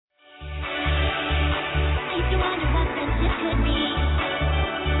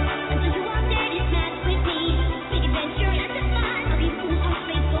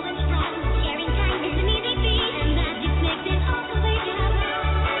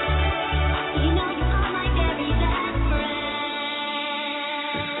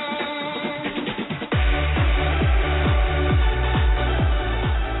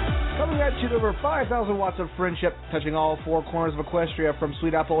5,000 watts of friendship touching all four corners of Equestria, from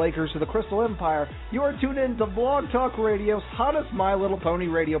Sweet Apple Acres to the Crystal Empire. You are tuned in to Blog Talk Radio's hottest My Little Pony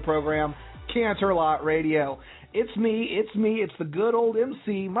radio program, Canterlot Radio. It's me, it's the good old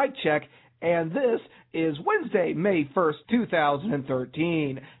MC, Mike Check, and this is Wednesday, May 1st,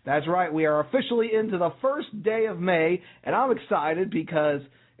 2013. That's right, we are officially into the first day of May, and I'm excited because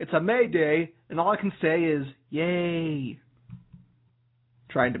it's a May Day, and all I can say is, yay.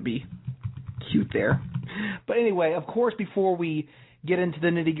 Trying to be cute there. But anyway, of course, before we get into the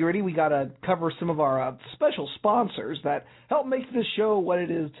nitty-gritty, we got to cover some of our special sponsors that help make this show what it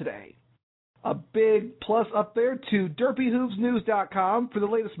is today. A big plus up there to DerpyHoovsNews.com for the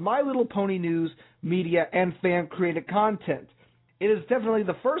latest My Little Pony news, media, and fan-created content. It is definitely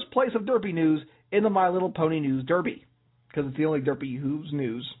the first place of Derpy news in the My Little Pony News Derby, because it's the only Derpy Hooves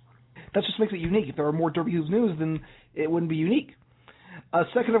news. That just makes it unique. If there were more Derpy Hooves news, then it wouldn't be unique.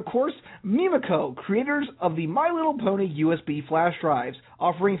 Second, of course, Mimico, creators of the My Little Pony USB flash drives,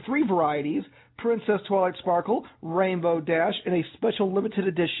 offering three varieties: Princess Twilight Sparkle, Rainbow Dash, and a special limited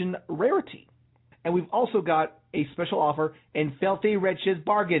edition rarity. And we've also got a special offer in Filthy Rich's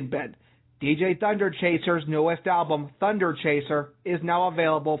Bargain Bin. DJ Thunder Chaser's newest album, Thunder Chaser, is now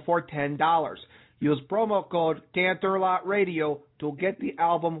available for $10. Use promo code Canterlot Radio to get the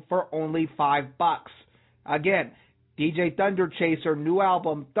album for only $5. Again, DJ Thunder Chaser, new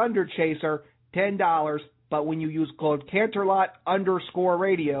album, Thunder Chaser, $10. But when you use code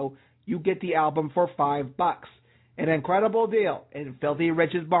Canterlot_radio, you get the album for $5. An incredible deal in Filthy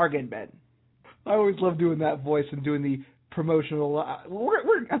Rich's Bargain Bin. I always love doing that voice and doing the promotional. We're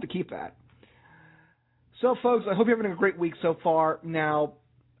going to have to keep that. So, folks, I hope you're having a great week so far. Now,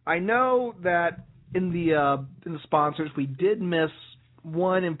 I know that in the sponsors, we did miss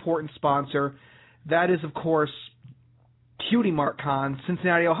one important sponsor. That is, of course, Cutie Mark Con,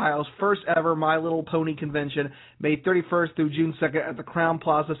 Cincinnati, Ohio's first ever My Little Pony convention, May 31st through June 2nd at the Crown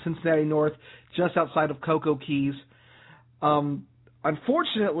Plaza, Cincinnati North, just outside of Cocoa Keys.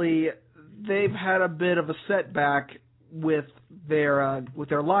 Unfortunately, they've had a bit of a setback with their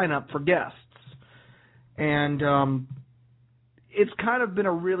lineup for guests, and it's kind of been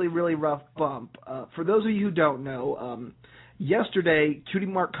a really, really rough bump. For those of you who don't know, yesterday Cutie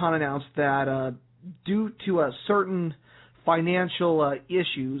Mark Con announced that due to certain financial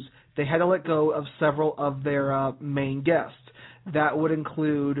issues, they had to let go of several of their main guests. That would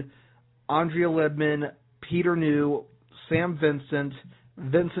include Andrea Libman, Peter New, Sam Vincent,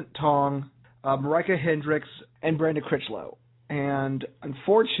 Vincent Tong, Marika Hendricks, and Brenda Critchlow. And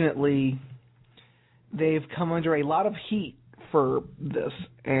unfortunately, they've come under a lot of heat for this.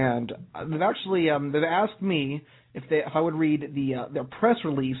 And they've actually they've asked me if I would read their press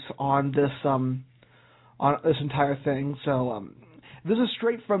release on this entire thing. So this is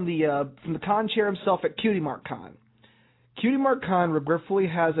straight from the con chair himself at Cutie Mark Con. Cutie Mark Con regretfully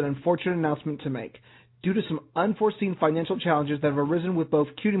has an unfortunate announcement to make. Due to some unforeseen financial challenges that have arisen with both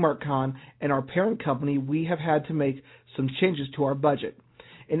Cutie Mark Con and our parent company, we have had to make some changes to our budget.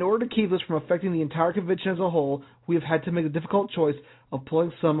 In order to keep this from affecting the entire convention as a whole, we have had to make the difficult choice of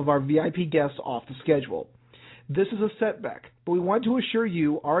pulling some of our VIP guests off the schedule. This is a setback, but we want to assure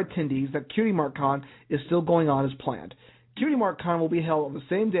you, our attendees, that Cutie Mark Con is still going on as planned. Cutie Mark Con will be held on the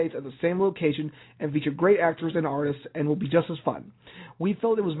same dates at the same location and feature great actors and artists, and will be just as fun. We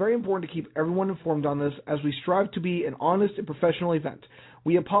felt it was very important to keep everyone informed on this, as we strive to be an honest and professional event.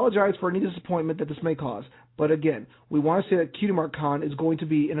 We apologize for any disappointment that this may cause, but again, we want to say that Cutie Mark Con is going to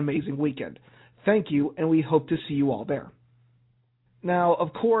be an amazing weekend. Thank you, and we hope to see you all there. Now,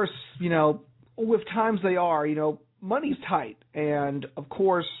 of course, with times they are, money's tight, and of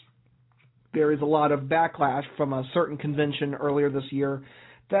course, there is a lot of backlash from a certain convention earlier this year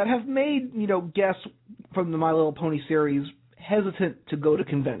that have made, guests from the My Little Pony series hesitant to go to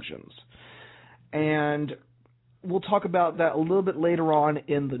conventions. And we'll talk about that a little bit later on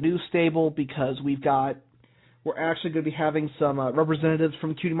in the news stable, because we're actually going to be having some representatives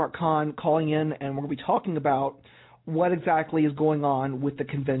from Cutie Mark Con calling in, and we're going to be talking about what exactly is going on with the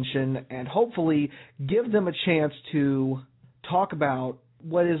convention, and hopefully give them a chance to talk about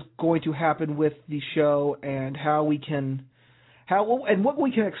what is going to happen with the show and what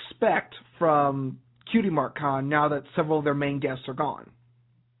we can expect from Cutie Mark Con now that several of their main guests are gone.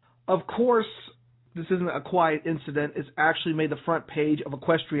 Of course, this isn't a quiet incident. It's actually made the front page of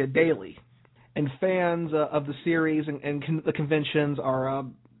Equestria Daily, and fans of the series and the conventions are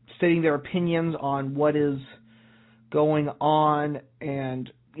stating their opinions on what is going on,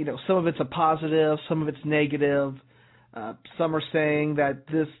 and some of it's a positive, some of it's negative. Some are saying that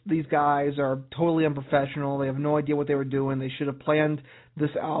these guys are totally unprofessional. They have no idea what they were doing. They should have planned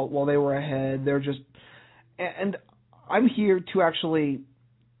this out while they were ahead. They're just, and I'm here to actually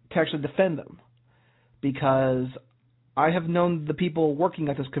defend them, because I have known the people working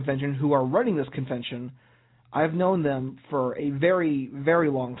at this convention who are running this convention. I've known them for a very, very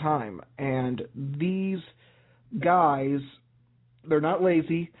long time, and these guys, they're not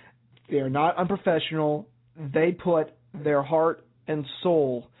lazy, they're not unprofessional. They put their heart and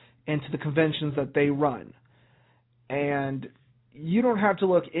soul into the conventions that they run. And you don't have to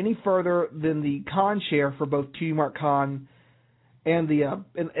look any further than the con chair for both Cutie Mark Con and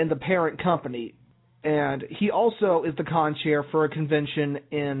the parent company. And he also is the con chair for a convention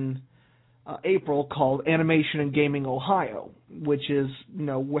in April called Animation and Gaming Ohio, which is,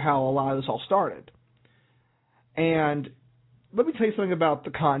 how a lot of this all started. And let me tell you something about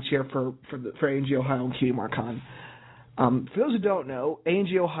the con chair for A&G Ohio and Cutie Mark Con. For those who don't know,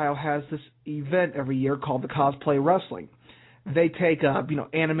 A&G Ohio has this event every year called the Cosplay Wrestling. They take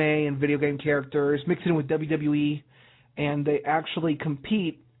anime and video game characters, mix it in with WWE, and they actually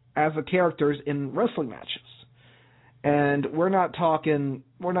compete as the characters in wrestling matches. And we're not talking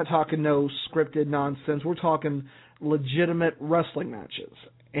no scripted nonsense. We're talking legitimate wrestling matches.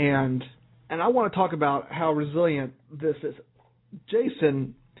 And I want to talk about how resilient this is.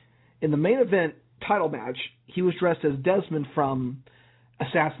 Jason, in the main event title match, he was dressed as Desmond from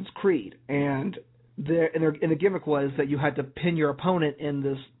Assassin's Creed, and the gimmick was that you had to pin your opponent in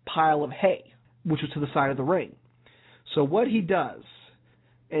this pile of hay, which was to the side of the ring. So what he does,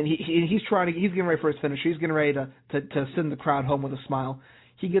 and he's getting ready for his finisher. He's getting ready to send the crowd home with a smile.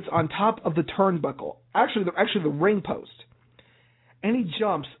 He gets on top of the turnbuckle, actually the ring post, and he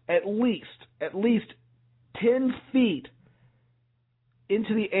jumps at least 10 feet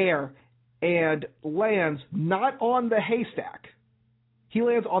into the air and lands not on the haystack. He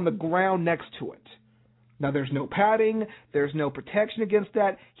lands on the ground next to it. Now, there's no padding. There's no protection against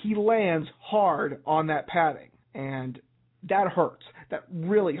that. He lands hard on that padding, and that hurts. That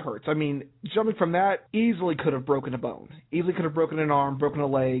really hurts. I mean, jumping from that easily could have broken a bone, easily could have broken an arm, broken a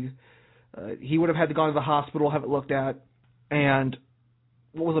leg. He would have had to go to the hospital, have it looked at. And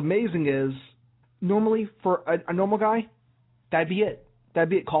what was amazing is, normally for a normal guy, that'd be it. That'd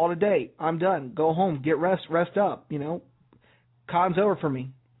be it. Call it a day. I'm done. Go home. Get rest up. Con's over for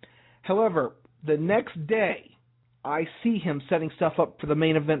me. However, the next day, I see him setting stuff up for the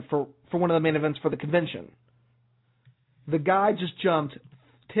main event, for one of the main events for the convention. The guy just jumped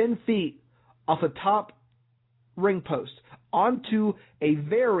 10 feet off the top ring post onto a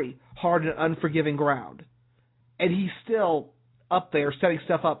very hard and unforgiving ground. And he's still up there setting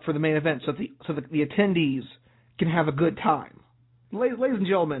stuff up for the main event so that the attendees can have a good time. Ladies and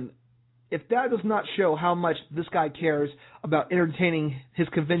gentlemen, if that does not show how much this guy cares about entertaining his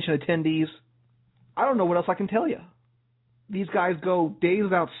convention attendees, I don't know what else I can tell you. These guys go days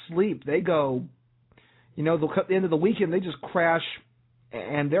without sleep. They go, they'll cut the end of the weekend, they just crash,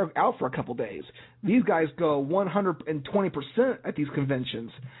 and they're out for a couple days. These guys go 120% at these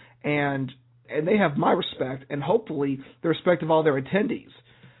conventions, and they have my respect, and hopefully the respect of all their attendees.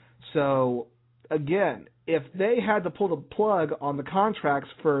 So, again, if they had to pull the plug on the contracts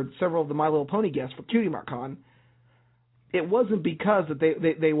for several of the My Little Pony guests for Cutie Mark Con, it wasn't because that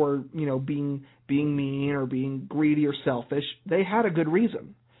they were being mean or being greedy or selfish. They had a good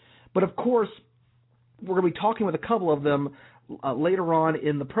reason. But of course, we're going to be talking with a couple of them later on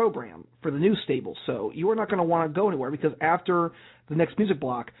in the program for the new stable. So you are not going to want to go anywhere, because after the next music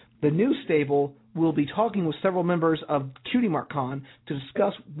block, the new stable will be talking with several members of Cutie Mark Con to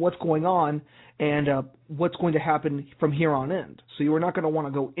discuss what's going on and what's going to happen from here on in. So you are not going to want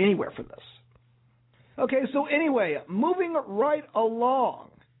to go anywhere for this. Okay, so anyway, moving right along.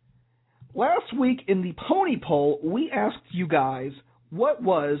 Last week in the Pony Poll, we asked you guys what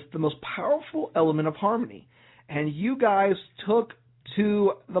was the most powerful element of harmony. And you guys took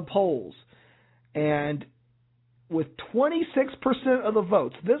to the polls. And with 26% of the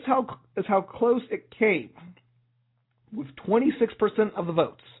votes, this is how close it came. With 26% of the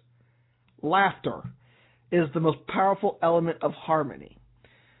votes, laughter is the most powerful element of harmony.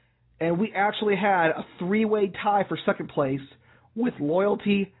 And we actually had a three-way tie for second place with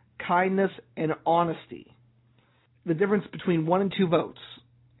loyalty, kindness, and honesty. The difference between 1 and 2 votes.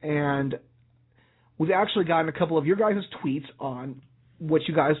 And we've actually gotten a couple of your guys' tweets on what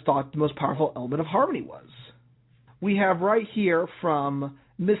you guys thought the most powerful element of harmony was. We have right here from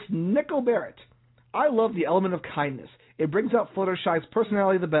Miss Nicole Barrett. I love the element of kindness. It brings out Fluttershy's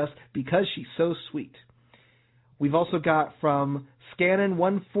personality the best because she's so sweet. We've also got from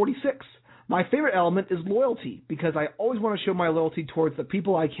Scannon146. My favorite element is loyalty, because I always want to show my loyalty towards the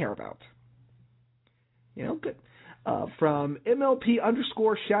people I care about. Good. From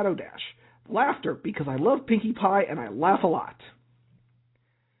MLP_Shadow Dash. Laughter, because I love Pinkie Pie and I laugh a lot.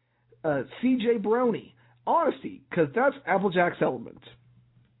 CJ Brony. Honesty, because that's Applejack's element.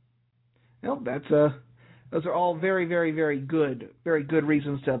 Those are all very, very, very good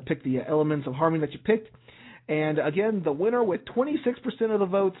reasons to pick the elements of harmony that you picked. And again, the winner with 26% of the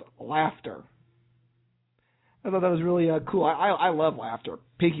votes, laughter. I thought that was really cool. I love laughter.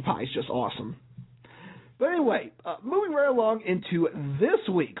 Pinkie Pie is just awesome. But anyway, moving right along into this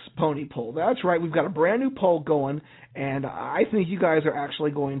week's pony poll. That's right, we've got a brand new poll going, and I think you guys are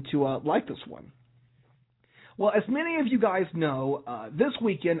actually going to like this one. Well, as many of you guys know, this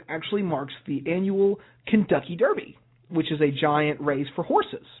weekend actually marks the annual Kentucky Derby, which is a giant race for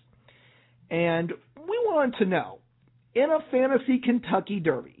horses. And we wanted to know, in a fantasy Kentucky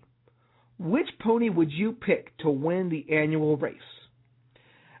Derby, which pony would you pick to win the annual race?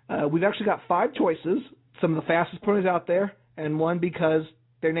 We've actually got 5 choices, some of the fastest ponies out there, and one because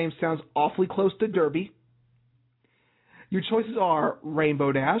their name sounds awfully close to Derby. Your choices are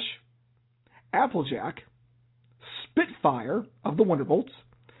Rainbow Dash, Applejack, Spitfire of the Wonderbolts,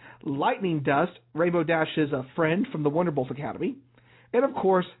 Lightning Dust, Rainbow Dash's a friend from the Wonderbolt Academy, and of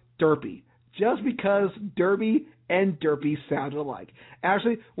course, Derpy, just because Derby and Derpy sound alike.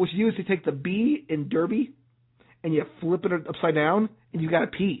 Actually, what you do is you take the B in Derby and you flip it upside down and you got a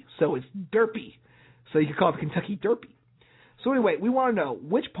P, so it's Derpy. So you could call it the Kentucky Derby. So anyway, we want to know,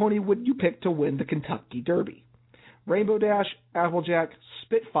 which pony would you pick to win the Kentucky Derby? Rainbow Dash, Applejack,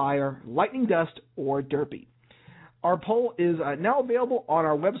 Spitfire, Lightning Dust, or Derpy? Our poll is now available on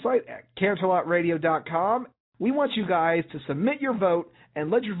our website at CanterlotRadio.com. We want you guys to submit your vote and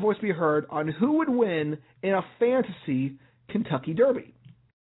let your voice be heard on who would win in a fantasy Kentucky Derby.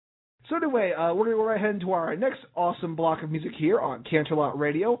 So anyway, we're going to go right ahead into our next awesome block of music here on Canterlot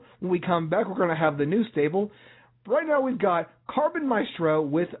Radio. When we come back, we're going to have the news stable. Right now, we've got Carbon Maestro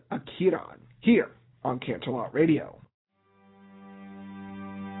with Akiran here on Canterlot Radio.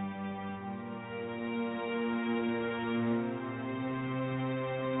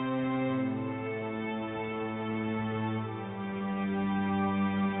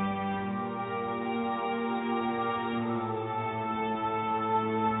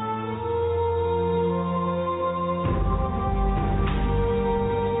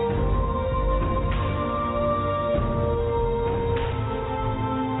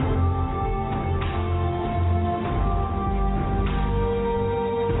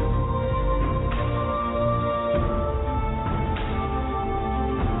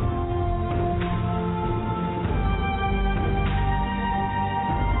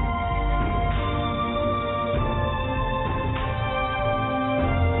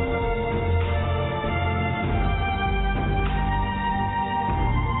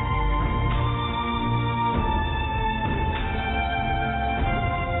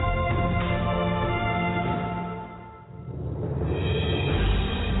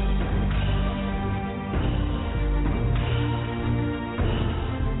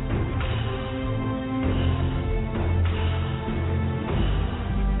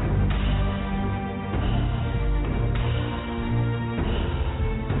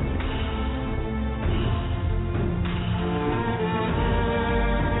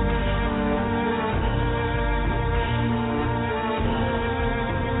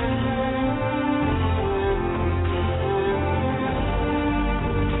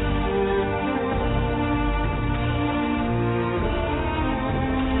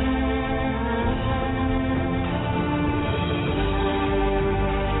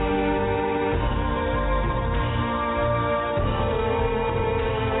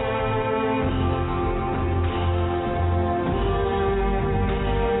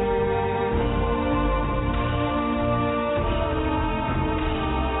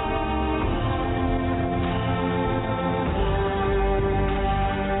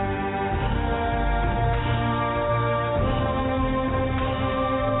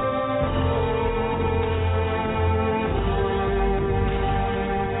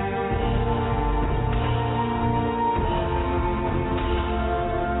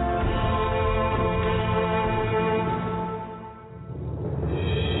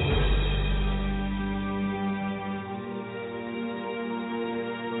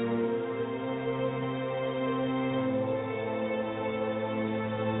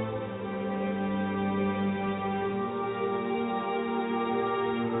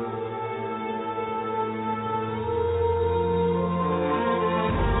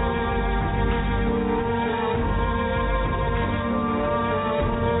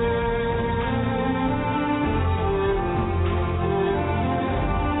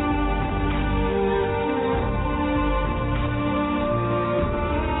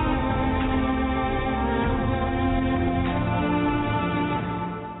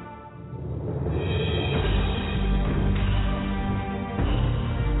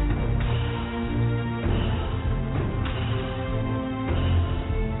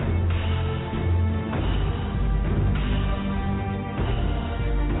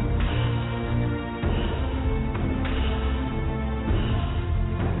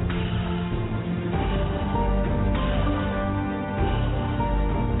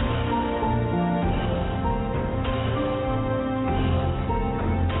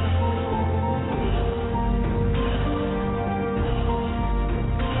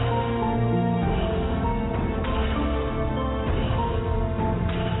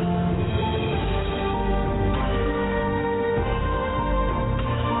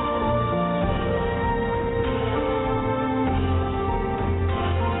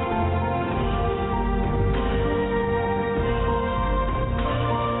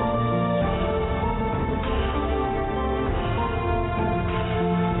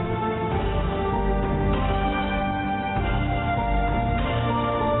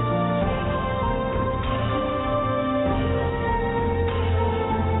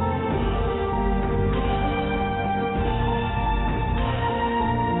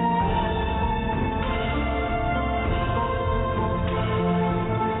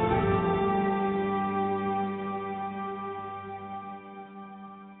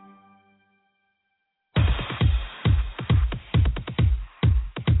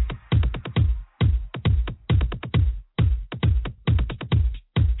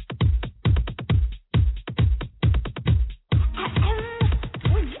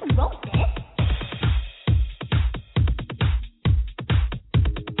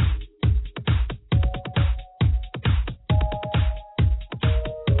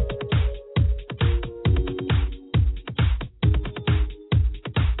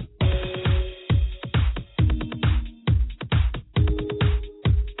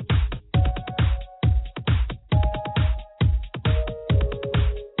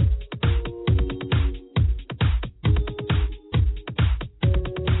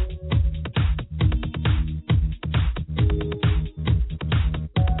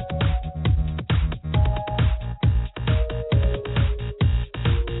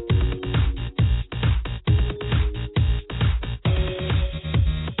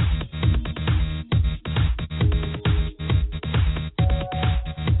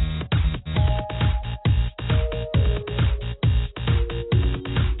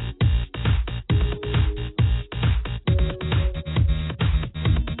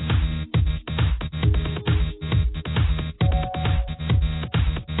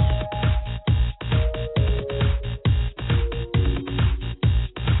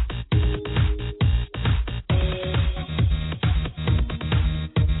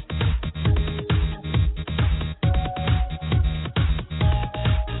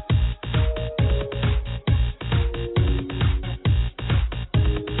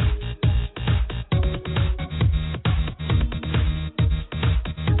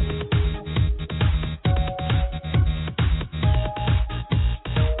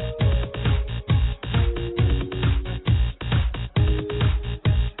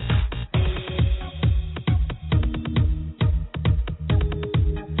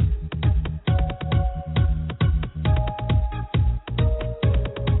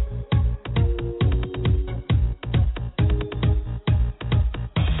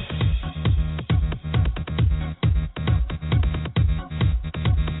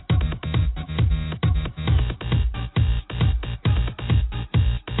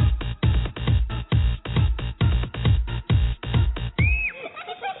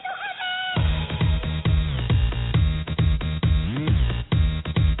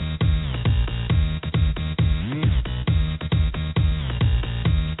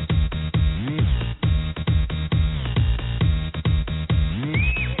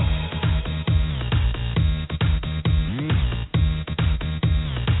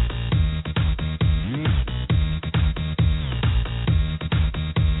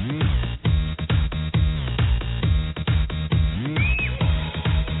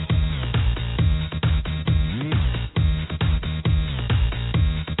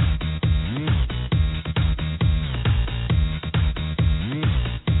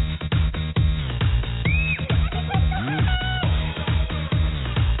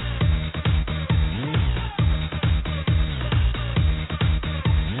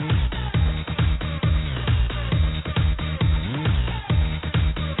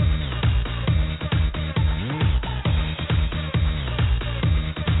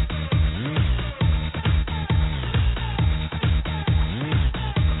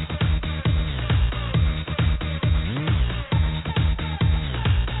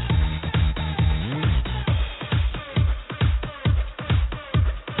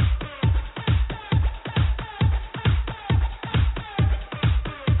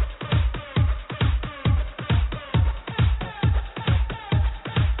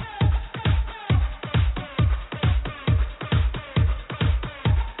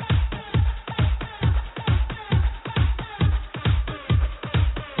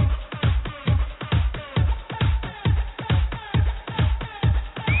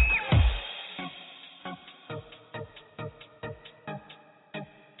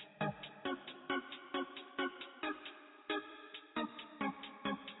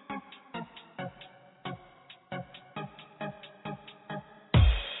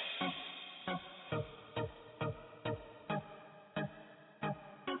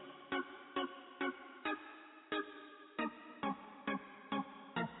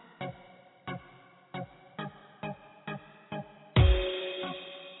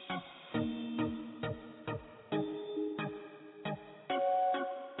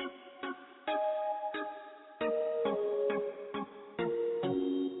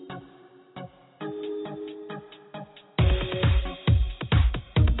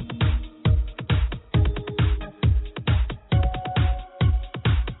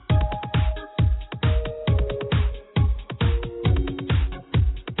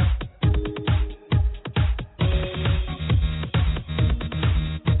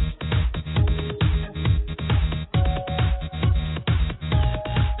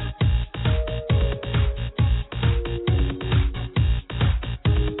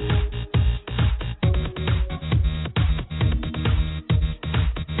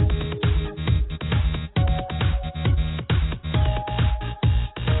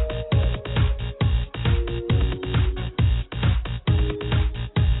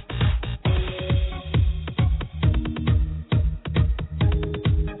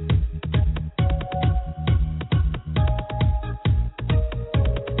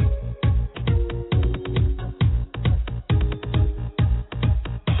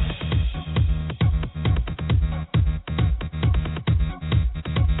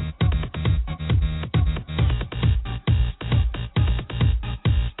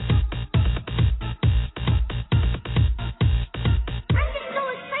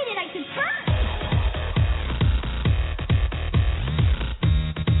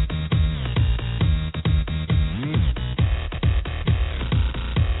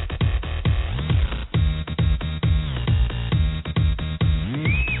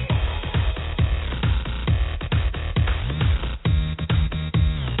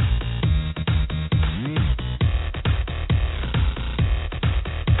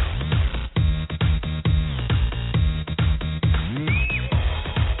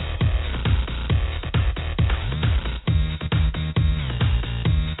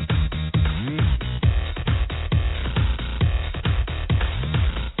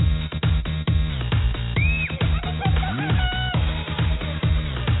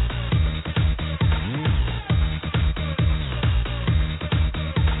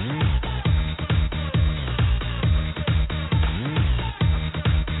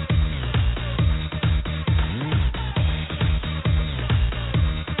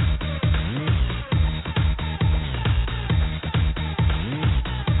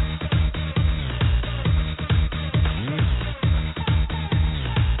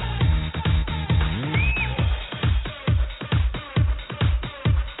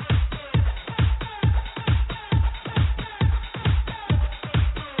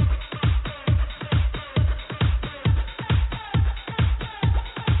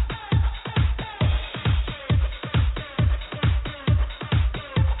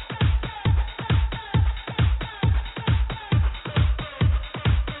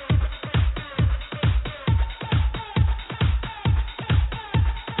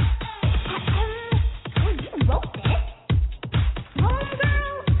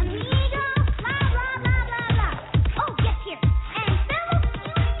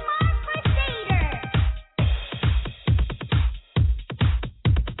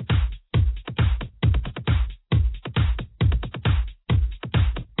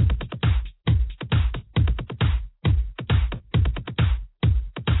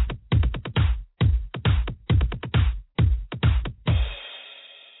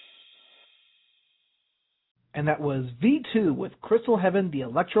 And that was V2 with Crystal Heaven, the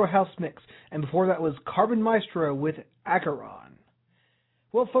Electro House Mix. And before that was Carbon Maestro with Acheron.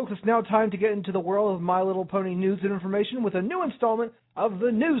 Well, folks, it's now time to get into the world of My Little Pony news and information with a new installment of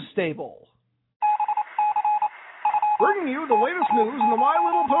the News Stable. Bringing you the latest news in the My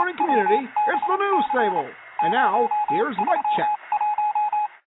Little Pony community, it's the News Stable. And now, here's Mike Check.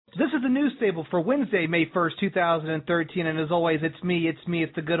 This is the News Stable for Wednesday, May 1st, 2013, and as always, it's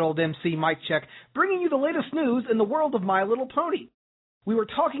the good old MC, Mike Check, bringing you the latest news in the world of My Little Pony. We were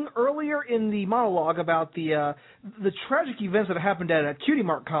talking earlier in the monologue about the tragic events that happened at Cutie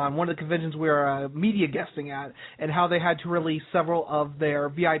Mark Con, one of the conventions we were media guesting at, and how they had to release several of their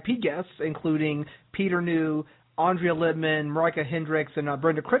VIP guests, including Peter New, Andrea Libman, Marika Hendricks, and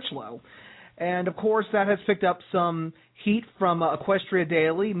Brenda Critchlow. And, of course, that has picked up some heat from Equestria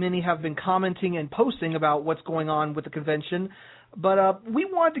Daily. Many have been commenting and posting about what's going on with the convention. But we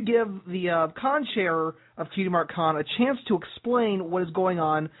wanted to give the con chair of Cutie Mark Con a chance to explain what is going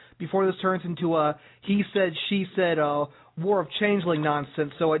on before this turns into a he said, she said, war of changeling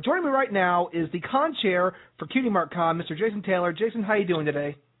nonsense. So joining me right now is the con chair for Cutie Mark Con, Mr. Jason Taylor. Jason, how are you doing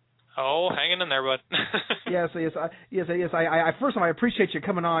today? Oh, hanging in there, bud. Yes. I first of all, I appreciate you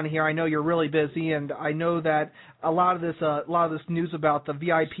coming on here. I know you're really busy, and I know that a lot of this news about the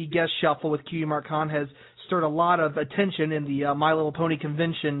VIP guest shuffle with Cutie Mark Con has stirred a lot of attention in the My Little Pony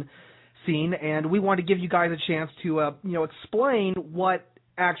convention scene, and we want to give you guys a chance to explain what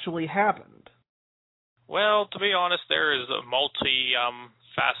actually happened. Well, to be honest, there is a multi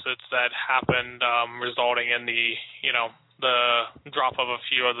facets that happened, resulting in the drop of a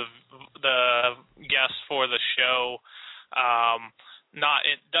few of the guests for the show.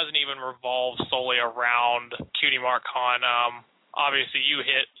 It doesn't even revolve solely around Cutie Mark Con. Obviously, you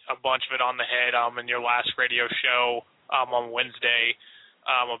hit a bunch of it on the head in your last radio show on Wednesday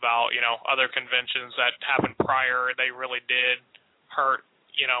about other conventions that happened prior. They really did hurt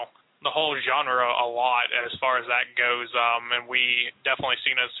the whole genre a lot as far as that goes, and we definitely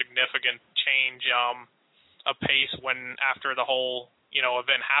seen a significant change a pace when after the whole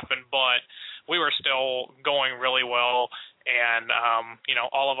event happened, but we were still going really well, and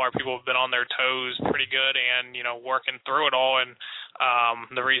all of our people have been on their toes pretty good and working through it all, and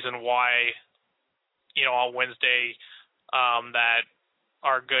the reason why on Wednesday that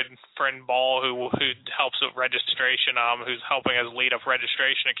our good friend Ball, who helps with registration, who's helping us lead up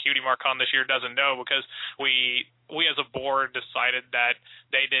registration at Cutie Mark Con this year, doesn't know, because we as a board decided that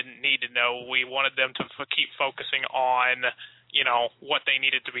they didn't need to know. We wanted them to keep focusing on what they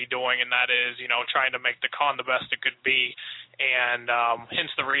needed to be doing, and that is trying to make the con the best it could be, and hence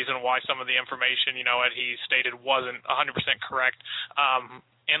the reason why some of the information that he stated wasn't 100% correct.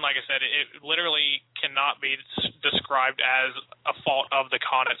 And like I said, it literally cannot be described as a fault of the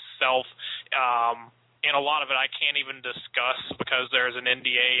con itself. And a lot of it I can't even discuss because there's an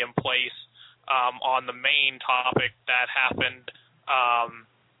NDA in place on the main topic that happened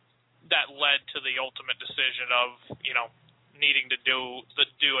that led to the ultimate decision of, needing to do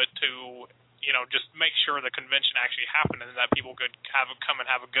it to, just make sure the convention actually happened and that people could come and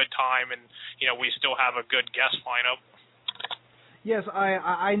have a good time, and, we still have a good guest lineup. Yes,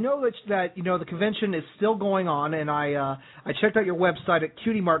 I know that the convention is still going on, and I checked out your website at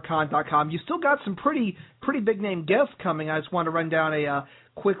cutiemarkcon.com. You still got some pretty big name guests coming. I just want to run down a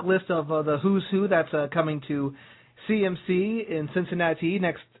quick list of the who's who that's coming to CMC in Cincinnati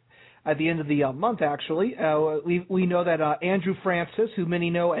at the end of the month. Actually, we know that Andrew Francis, who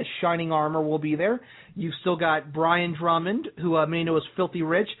many know as Shining Armor, will be there. You've still got Brian Drummond, who many know as Filthy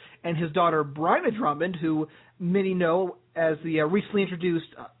Rich, and his daughter Bryna Drummond, who many know as the recently introduced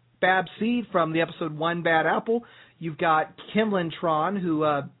Bab Seed from the episode 1 Bad Apple. You've got Kim Lintron,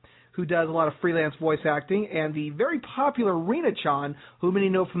 who does a lot of freelance voice acting, and the very popular Rena-chan, who many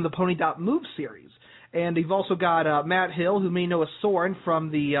know from the Pony.Move series. And you've also got Matt Hill, who many know as Soren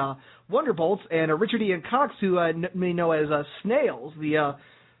from the Wonderbolts, and Richard Ian Cox, who many know as Snails, the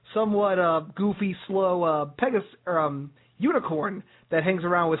somewhat goofy, slow unicorn that hangs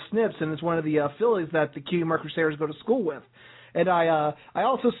around with Snips and is one of the fillies that the Cutie Mark Crusaders go to school with. And I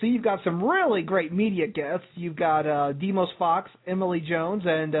also see you've got some really great media guests. You've got Demos Fox, Emily Jones,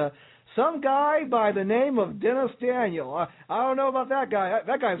 and some guy by the name of Dennis Daniel. I don't know about that guy.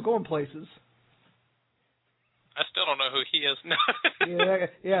 That guy's going places. I still don't know who he is.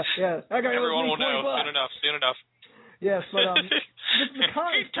 yeah. That guy. Everyone will know soon enough. Yes, but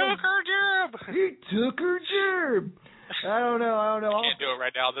he took her job. He took her job. I don't know. I can't do it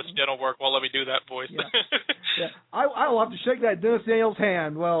right now. This didn't work. Well, let me do that voice. Yeah. I will have to shake that Dennis Daniels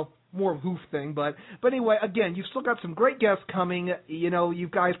hand. Well, more of a hoof thing, but anyway, again, you've still got some great guests coming. You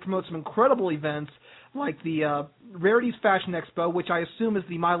guys promote some incredible events. like the Rarities Fashion Expo, which I assume is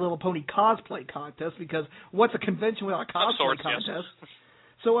the My Little Pony cosplay contest, because what's a convention without a cosplay contest? Yes.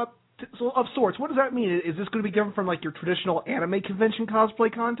 So of sorts, what does that mean? Is this going to be different from like your traditional anime convention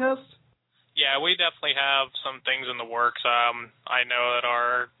cosplay contest? Yeah, we definitely have some things in the works. I know that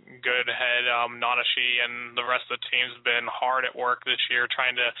our good head, Nanashi, and the rest of the team's been hard at work this year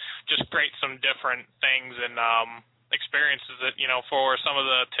trying to just create some different things and experiences that, for some of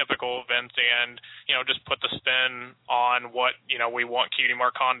the typical events and, just put the spin on what, we want Cutie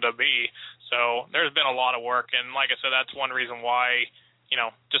Marcon to be. So there's been a lot of work, and like I said, that's one reason why,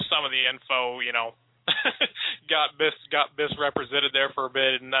 just some of the info, got misrepresented there for a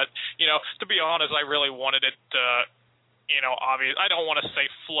bit, and that, to be honest, I really wanted it to, obvious. I don't want to say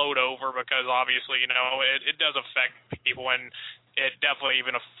float over because obviously, it does affect people, and it definitely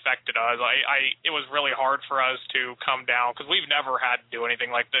even affected us. It was really hard for us to come down because we've never had to do anything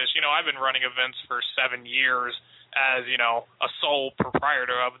like this. I've been running events for 7 years as, a sole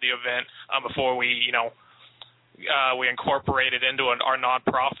proprietor of the event before we incorporated into our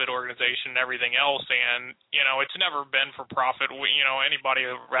nonprofit organization and everything else, and it's never been for profit. Anybody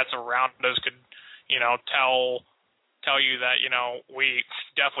that's around us could tell you that we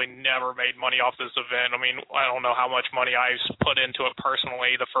definitely never made money off this event. I mean, I don't know how much money I put into it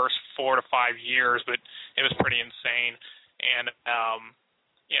personally the first 4 to 5 years, but it was pretty insane, and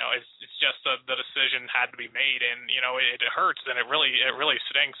it's just the decision had to be made, and it hurts, and it really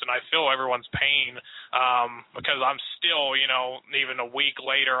stinks, and I feel everyone's pain because I'm still, even a week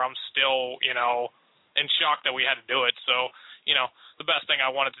later, I'm still, in shock that we had to do it. So, the best thing I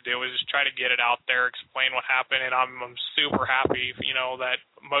wanted to do was just try to get it out there, explain what happened, and I'm super happy, that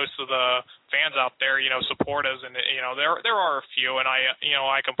most of the fans out there, support us, and there are a few, and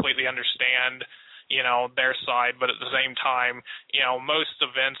I completely understand their side, but at the same time, most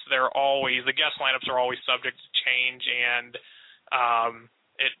events, the guest lineups are always subject to change, and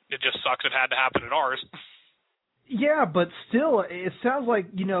it just sucks it had to happen at ours. Yeah, but still, it sounds like,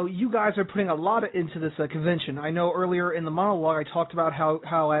 you guys are putting a lot into this convention. I know earlier in the monologue I talked about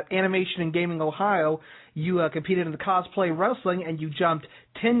how at Animation and Gaming Ohio, you competed in the cosplay wrestling, and you jumped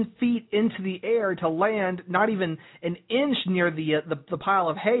 10 feet into the air to land not even an inch near the pile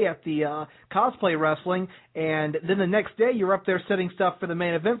of hay at the cosplay wrestling, and then the next day you're up there setting stuff for the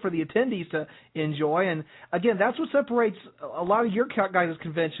main event for the attendees to enjoy. And again, that's what separates a lot of your guys'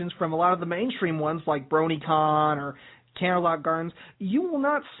 conventions from a lot of the mainstream ones like BronyCon or Canterlot Gardens. You will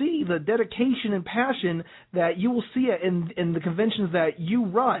not see the dedication and passion that you will see in the conventions that you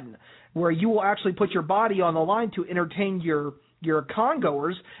run, where you will actually put your body on the line to entertain your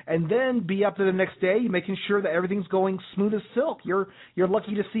con-goers, and then be up there the next day making sure that everything's going smooth as silk. You're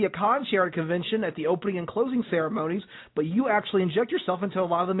lucky to see a con share at a convention at the opening and closing ceremonies, but you actually inject yourself into a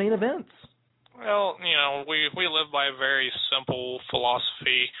lot of the main events. Well, we live by a very simple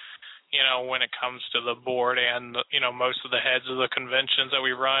philosophy, when it comes to the board and, most of the heads of the conventions that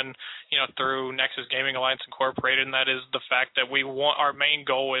we run, through Nexus Gaming Alliance Incorporated, and that is the fact that our main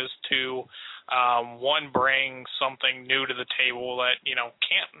goal is to, one, bring something new to the table that,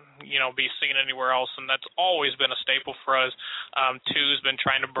 can't, be seen anywhere else, and that's always been a staple for us. Two has been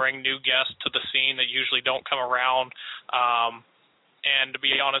trying to bring new guests to the scene that usually don't come around, and to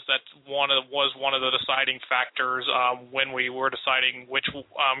be honest, that was one of the deciding factors when we were deciding which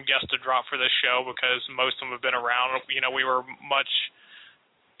guests to drop for this show, because most of them have been around. We were much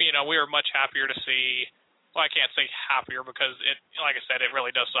happier to see. Well, I can't say happier because like I said, it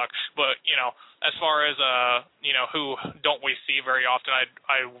really does suck. But as far as who don't we see very often,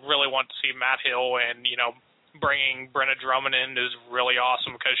 I really want to see Matt Hill, and bringing Brenna Drummond in is really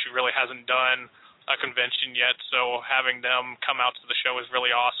awesome because she really hasn't done a convention yet, so having them come out to the show is really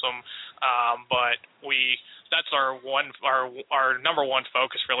awesome. But that's our number one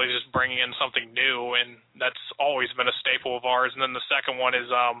focus, really, is just bringing in something new, and that's always been a staple of ours. And then the second one is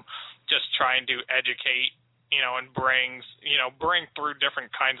just trying to educate, and bring through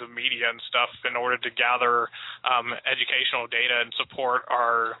different kinds of media and stuff in order to gather educational data and support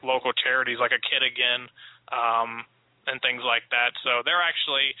our local charities like A Kid Again, and things like that. So they're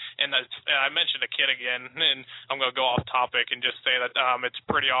actually, and I mentioned A Kid Again, and I'm going to go off topic and just say that it's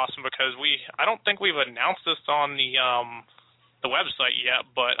pretty awesome because I don't think we've announced this on the website yet,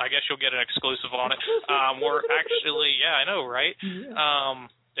 but I guess you'll get an exclusive on it. We're actually, I know, right? Yeah.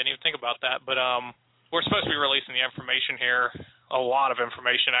 Didn't even think about that, but we're supposed to be releasing the information here, a lot of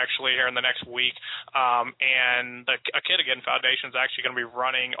information actually, here in the next week, and the A Kid Again Foundation is actually going to be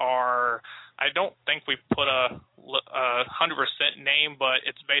running I don't think we put a 100% name, but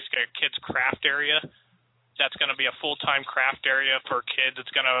it's basically a kids craft area That's going to be a full-time craft area for kids.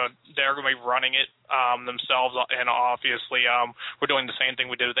 They're going to be running it themselves, and obviously we're doing the same thing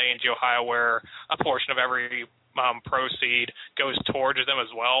we did with A&G Ohio, where a portion of every proceed goes towards them as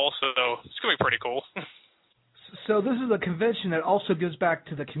well. So it's going to be pretty cool. So this is a convention that also gives back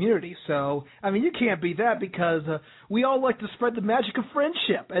to the community. So, I mean, you can't beat that because we all like to spread the magic of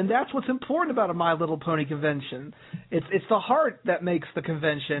friendship, and that's what's important about a My Little Pony convention. It's the heart that makes the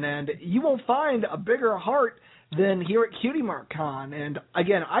convention, and you won't find a bigger heart than here at Cutie Mark Con. And,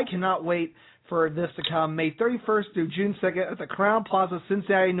 again, I cannot wait for this to come May 31st through June 2nd at the Crowne Plaza,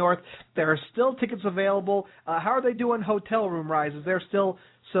 Cincinnati North. There are still tickets available. How are they doing hotel room rise? Is there still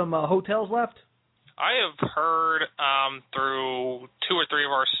some hotels left? I have heard through 2 or 3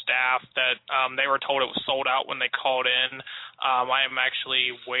 of our staff that they were told it was sold out when they called in. I am actually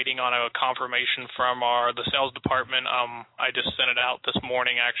waiting on a confirmation from the sales department. I just sent it out this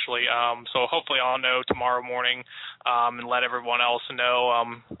morning, actually. So hopefully I'll know tomorrow morning and let everyone else know.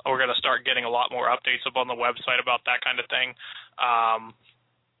 We're going to start getting a lot more updates up on the website about that kind of thing.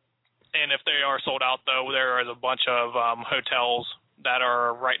 And if they are sold out, though, there is a bunch of hotels that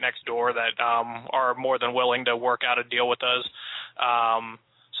are right next door that are more than willing to work out a deal with us.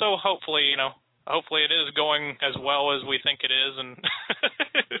 So hopefully it is going as well as we think it is, and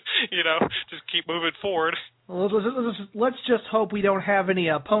just keep moving forward. Well, let's just hope we don't have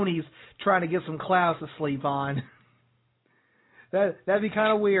any ponies trying to get some clouds to sleep on. That'd be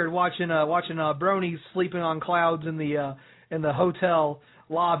kind of weird watching bronies sleeping on clouds in the hotel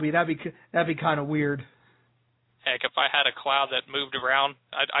lobby. That'd be kind of weird. Heck, if I had a cloud that moved around,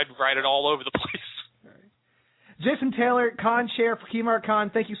 I'd ride it all over the place. All right. Jason Taylor, Con Chair for Cutie Mark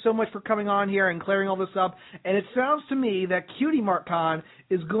Con, thank you so much for coming on here and clearing all this up. And it sounds to me that Cutie Mark Con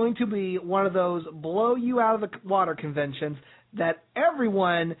is going to be one of those blow you out of the water conventions that every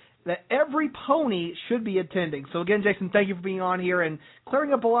pony should be attending. So again, Jason, thank you for being on here and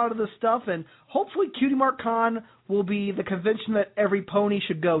clearing up a lot of this stuff. And hopefully Cutie Mark Con will be the convention that every pony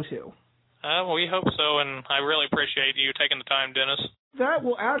should go to. We hope so, and I really appreciate you taking the time, Dennis. That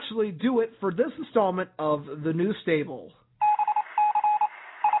will actually do it for this installment of The News Stable.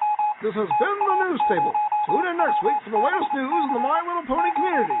 This has been The News Stable. Tune in next week for the latest news in the My Little Pony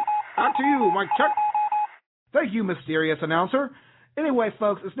community. Back to you, Mike Check. Thank you, mysterious announcer. Anyway,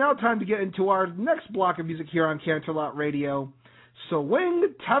 folks, it's now time to get into our next block of music here on Canterlot Radio.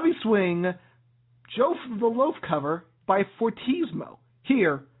 Swing, Tabby Swing, Joe the Loaf cover by Fortismo,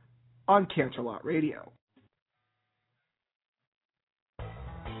 here on Canterlot Radio.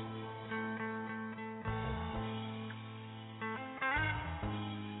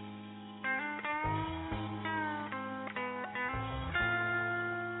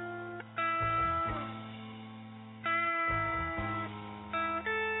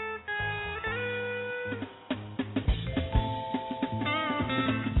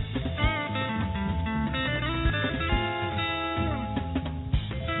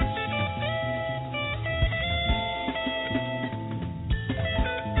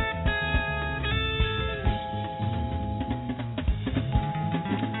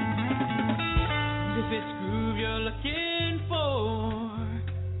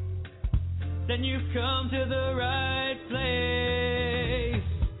 Then you've come to the right place.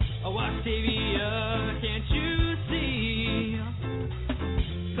 Octavia, can't you see?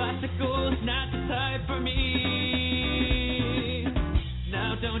 Classical's not the type for me.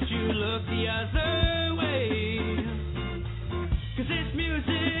 Now don't you look the other way, 'cause this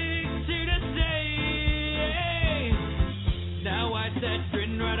music's here to stay. Now wipe that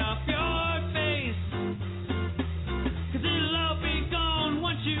grin right off your face, 'cause it'll all be gone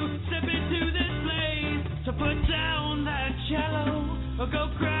once you step into this place. So put down that cello or go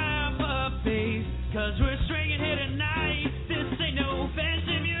grab a bass, 'cause we're stringing here tonight. This ain't no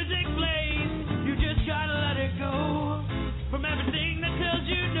fancy music place. You just gotta let it go from everything that tells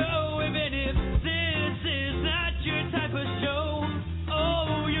you no, even if this is not your type of show.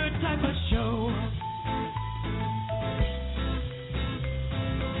 Oh, your type of show.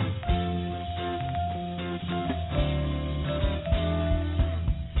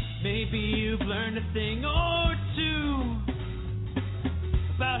 Maybe you've learned a thing or two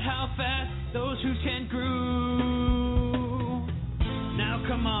about how fast those who can groove. Now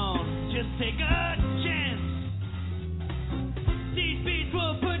come on, just take a chance. These beats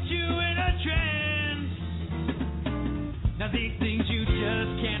will put you in a trance. Now these things you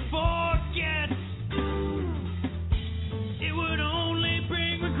just can't forget. It would only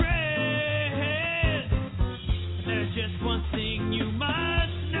bring regret. There's just one thing you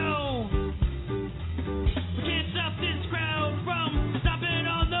must know. We can't stop this crowd from stomping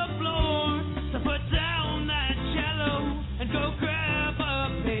on the floor. So put down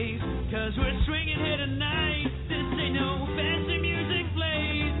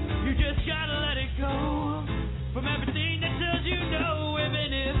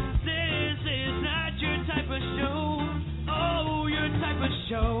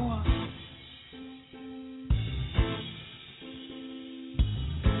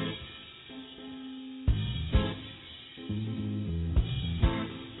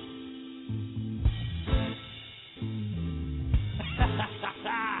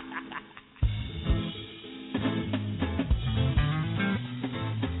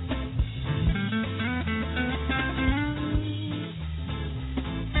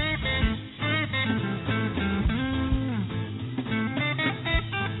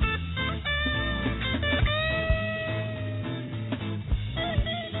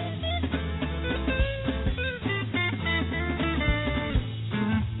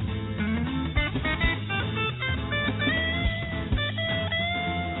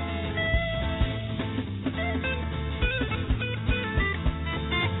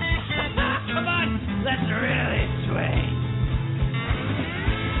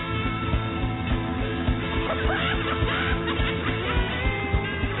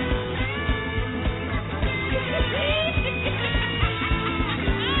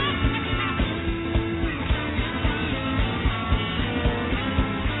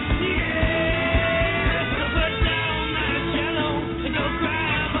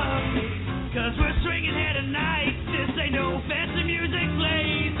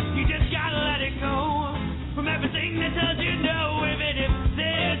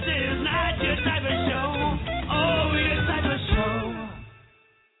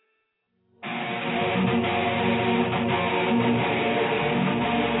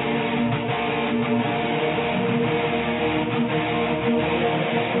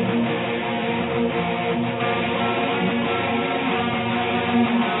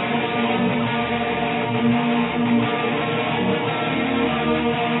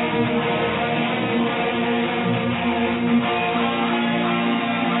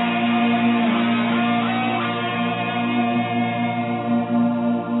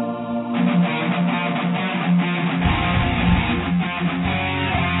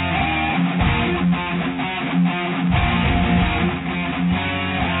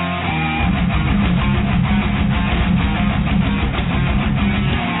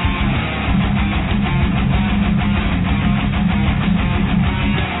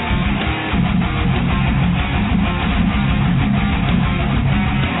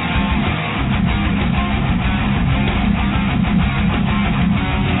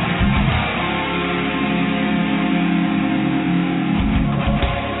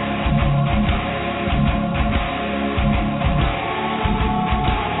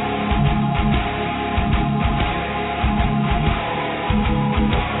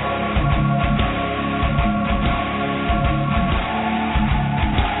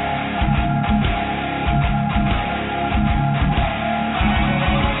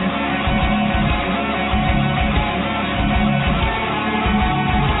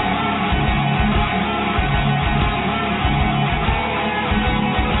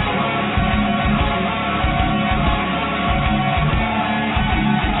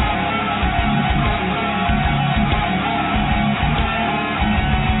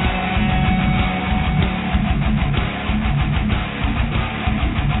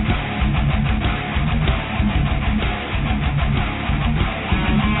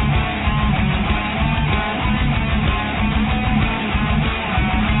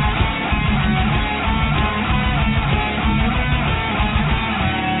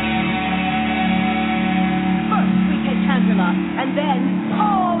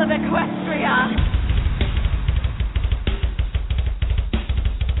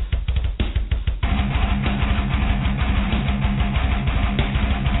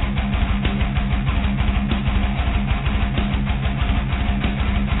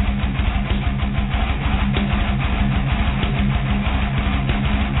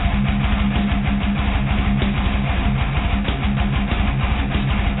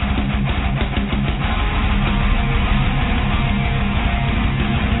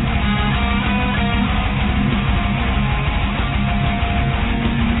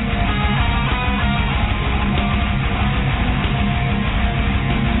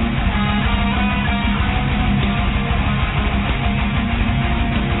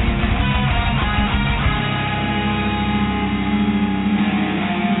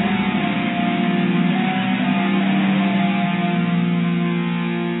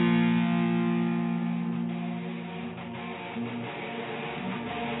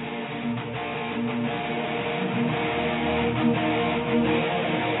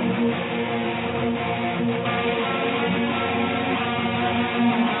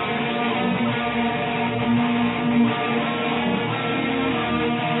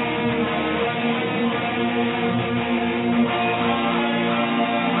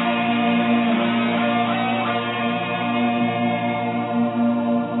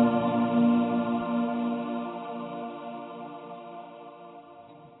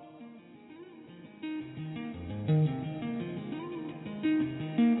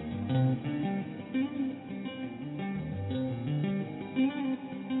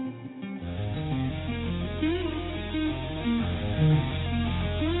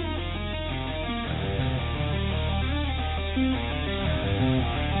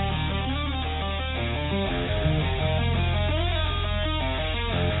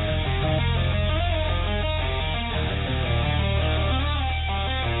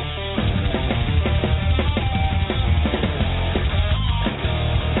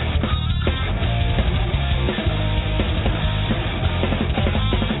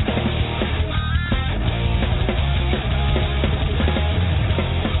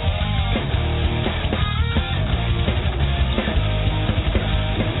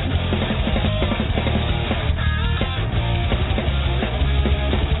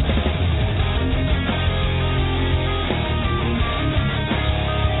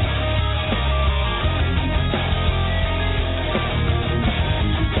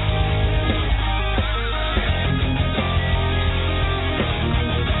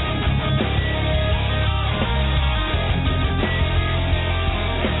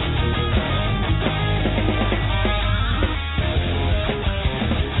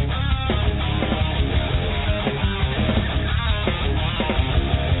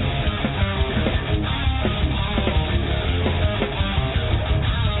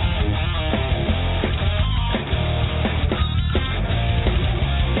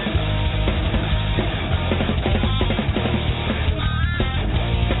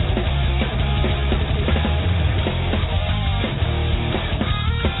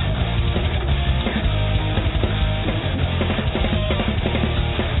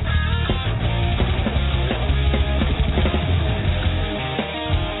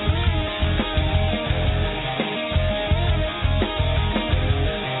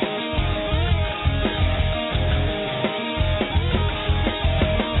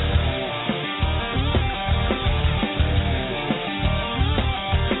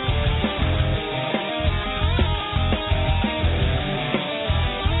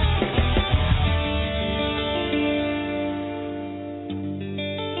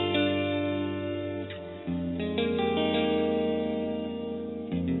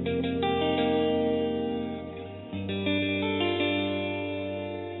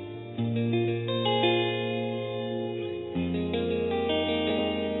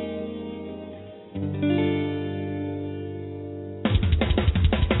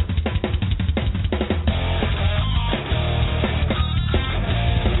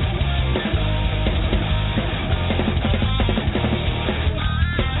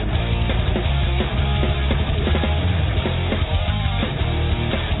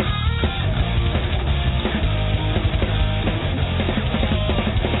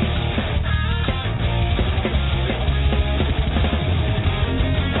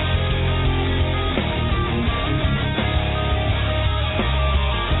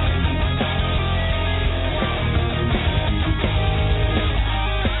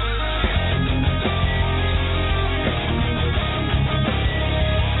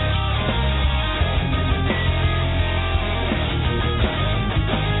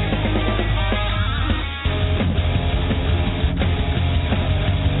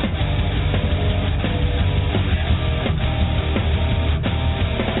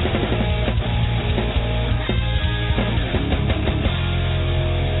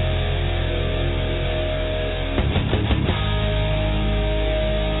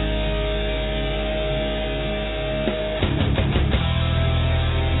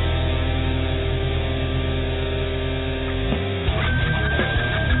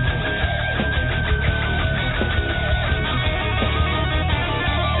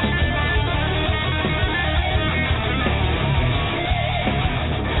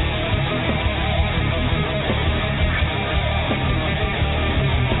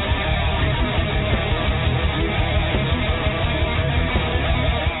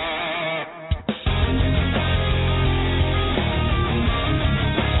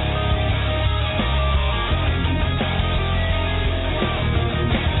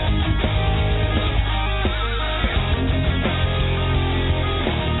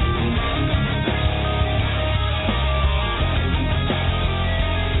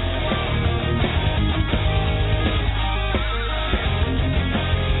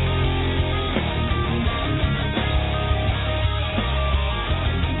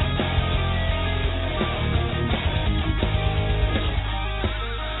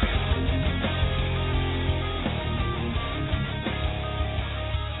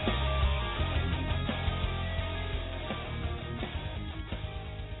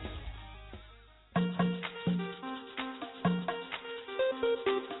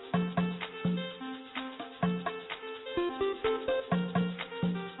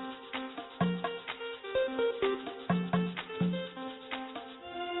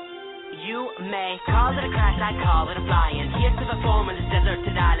You may call it a crash, I call it a flying. Here's to the form of this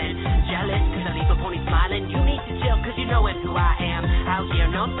deserted island. Jealous cause I leave a pony smiling. You need to chill cause you know it's who I am. Out here,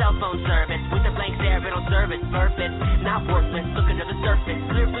 no cell phone service. With the blank stare, but on service, purpose. Not worthless, look under the surface.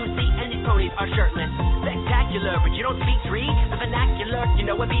 Clear blue sea and these ponies are shirtless. Spectacular, but you don't speak tree. The vernacular, you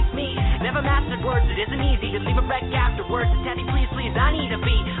know it beats me. Never mastered words, it isn't easy to leave a wreck afterwards. Teddy, please, please, I need a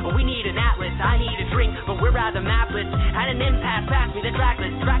beat. We need an atlas, I need a drink, but we're rather mapless. Had an impasse, pass me the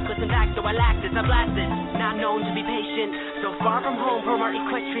trackless in fact, so I lack this, I blast this. Not known to be patient, so far from home from our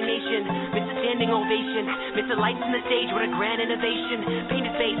equestrian nation. Miss a standing ovation, miss the lights in the stage, what a grand innovation.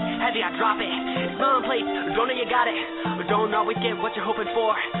 Painted face, heavy, I drop it. Smile in place, don't know you got it, but don't always get what you're hoping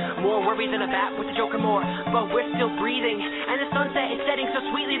for. More worry than a bat with the joker more, but we're still breathing. And the sunset is setting so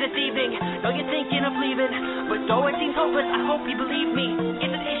sweetly this evening. Know you're thinking of leaving, but though it seems hopeless, I hope you believe me.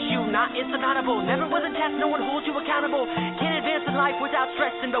 It's an issue, not insurmountable. Never was a test, no one holds you accountable. Can't advance in life without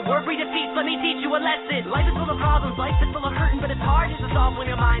stressing. The word we defeat, let me teach you a lesson. Life is full of problems, life is full of hurting, but it's hard to solve when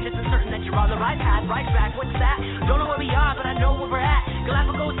your mind isn't certain that you're on the right path, right track. What's that? Don't know where we are, but I know where we're at.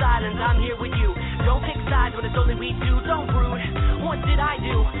 Galapagos Islands, I'm here with you. Don't pick sides when it's only we two. Don't brood. What did I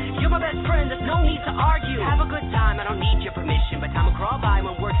do? You're my best friend, there's no need to argue. Have a good time, I don't need your permission, but time will crawl by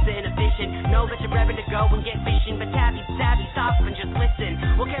when work's inefficient. Know that you're ready to go and get fishing, but tabby, stop and just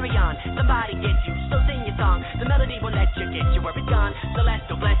listen. We'll carry on, somebody gets you, so sing your song. The melody will let you get you where it's gone. Celeste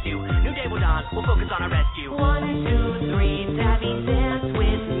will bless you, new day will dawn. We'll focus on our rescue. 1, 2, 3, tabby, dance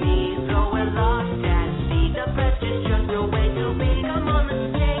with me. Though we're lost at sea, the pressure's just no way to be. Come on,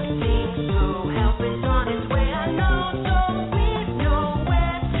 let's take things slow. Help is on its way, I know, so we know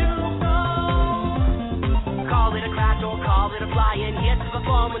where to go. Call it a crash or call it a flying. Here to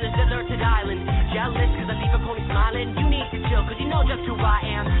perform on this deserted island. Jealous cause I leave a pony smiling. You need to chill cause you know just who I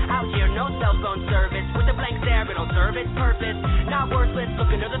am. Out here, no cell phone service. With a blank stare, but on service purpose. Not worthless,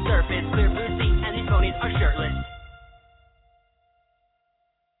 look under the surface. Clear blue sea and these ponies are shirtless.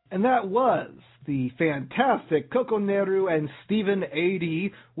 And that was the fantastic Coco Neru and Stephen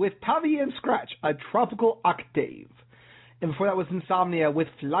A.D. with Tavi and Scratch, a tropical octave. And before that was Insomnia with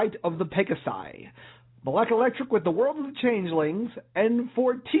Flight of the Pegasi. Black Electric with The World of the Changelings, and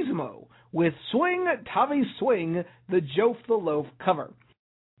Fortissimo with Swing, Tavi Swing, the Joph the Loaf cover.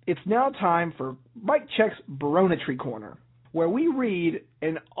 It's now time for Mike Check's Baronetry Corner, where we read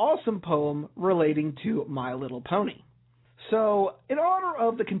an awesome poem relating to My Little Pony. So, in honor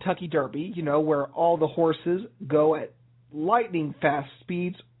of the Kentucky Derby, where all the horses go at lightning fast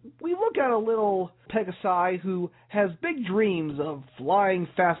speeds, we look at a little Pegasi who has big dreams of flying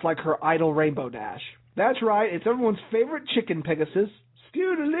fast like her idol Rainbow Dash. That's right, it's everyone's favorite chicken Pegasus,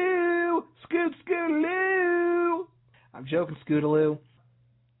 Scootaloo! Scootaloo! I'm joking, Scootaloo.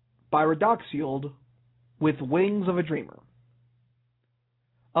 By Redoxiald with Wings of a Dreamer.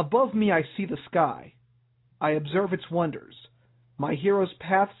 Above me I see the sky. I observe its wonders, my hero's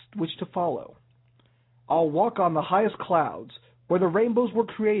paths which to follow. I'll walk on the highest clouds, where the rainbows were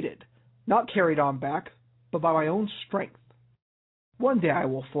created, not carried on back, but by my own strength. One day I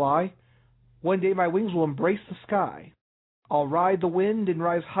will fly. One day my wings will embrace the sky. I'll ride the wind and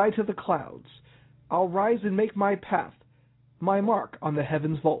rise high to the clouds. I'll rise and make my path, my mark on the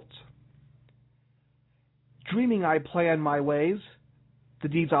heaven's vault. Dreaming I plan my ways, the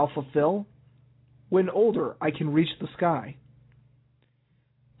deeds I'll fulfill. When older I can reach the sky.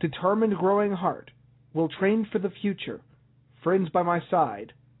 Determined growing heart will train for the future, friends by my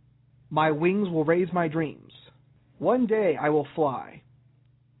side. My wings will raise my dreams. One day I will fly.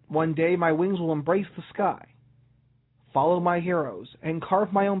 One day my wings will embrace the sky. Follow my heroes and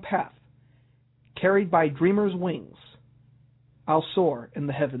carve my own path. Carried by dreamers' wings, I'll soar in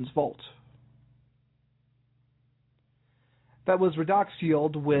the heaven's vault. That was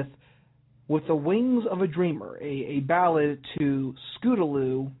Redoxiald with The Wings of a Dreamer, a ballad to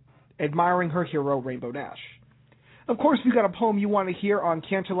Scootaloo admiring her hero Rainbow Dash. Of course, if you've got a poem you want to hear on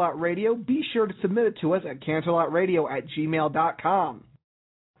Canterlot Radio, be sure to submit it to us at canterlotradio@gmail.com.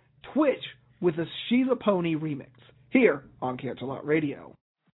 Twitch with a She's a Pony remix here on Canterlot Radio.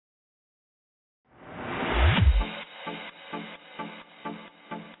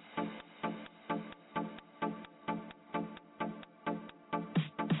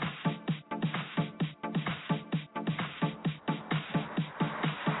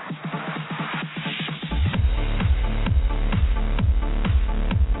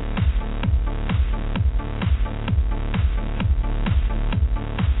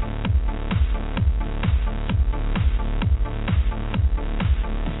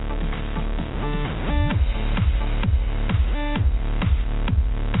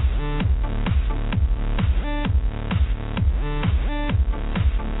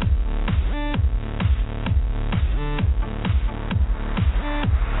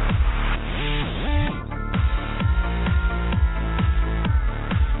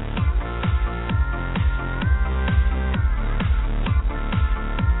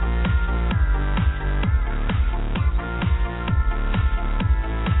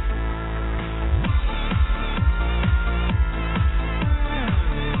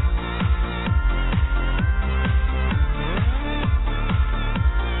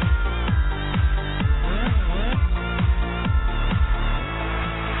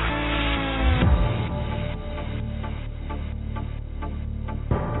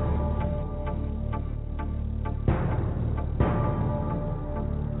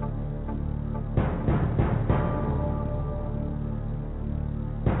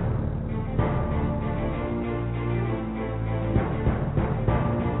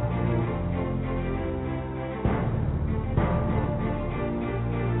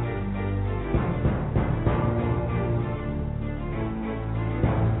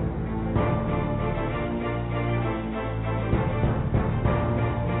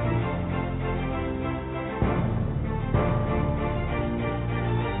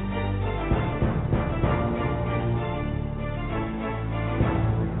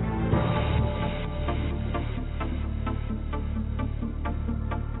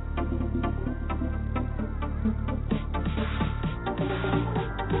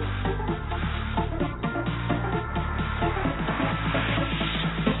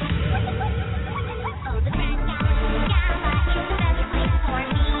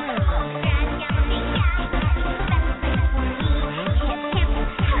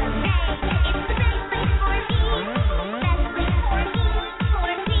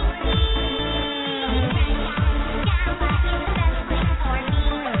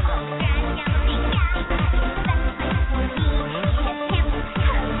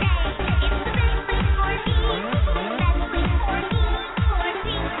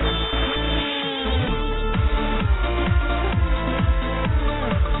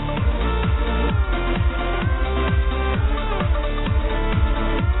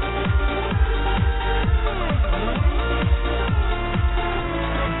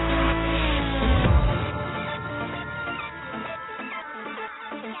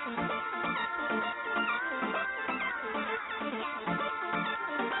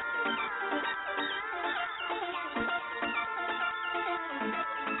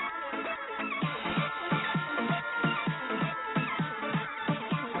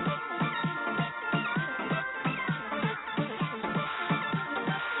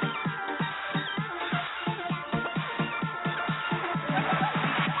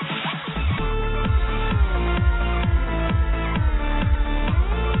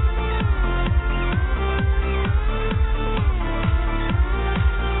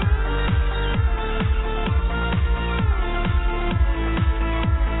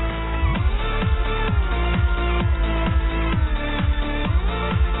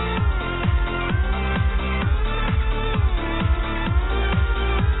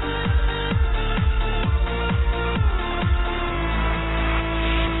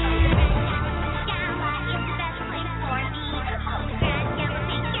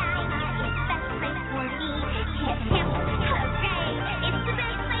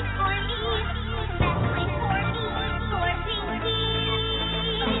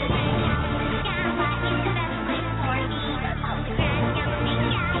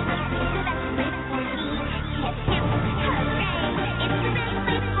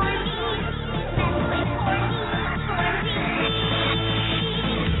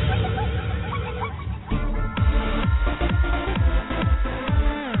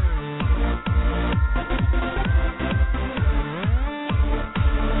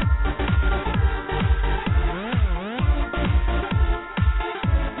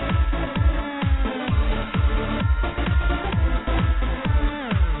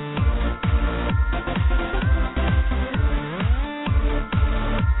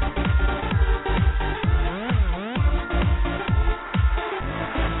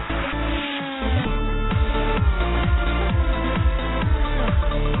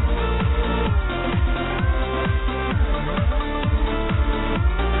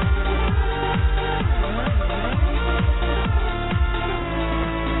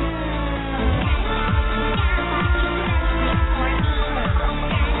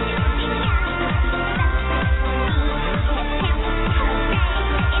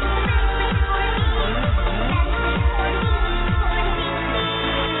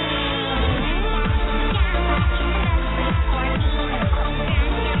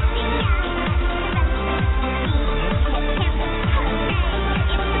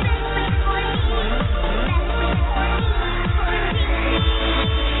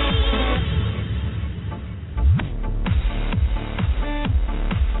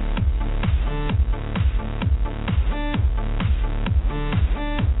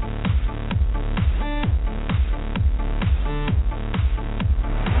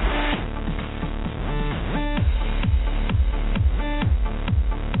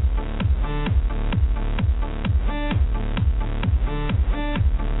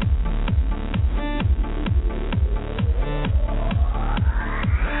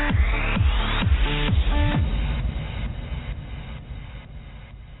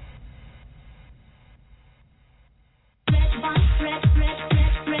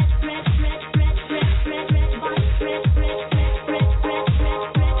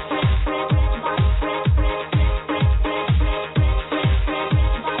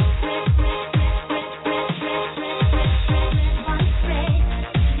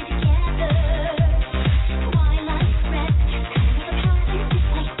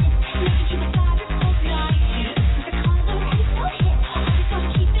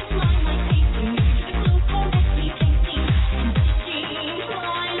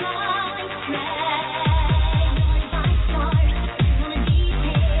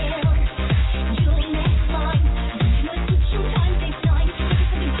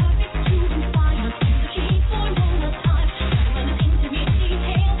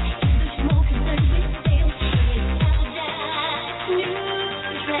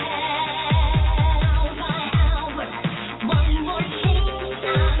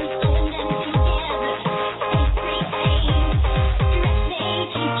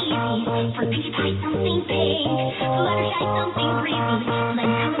 For peach pie, something pink.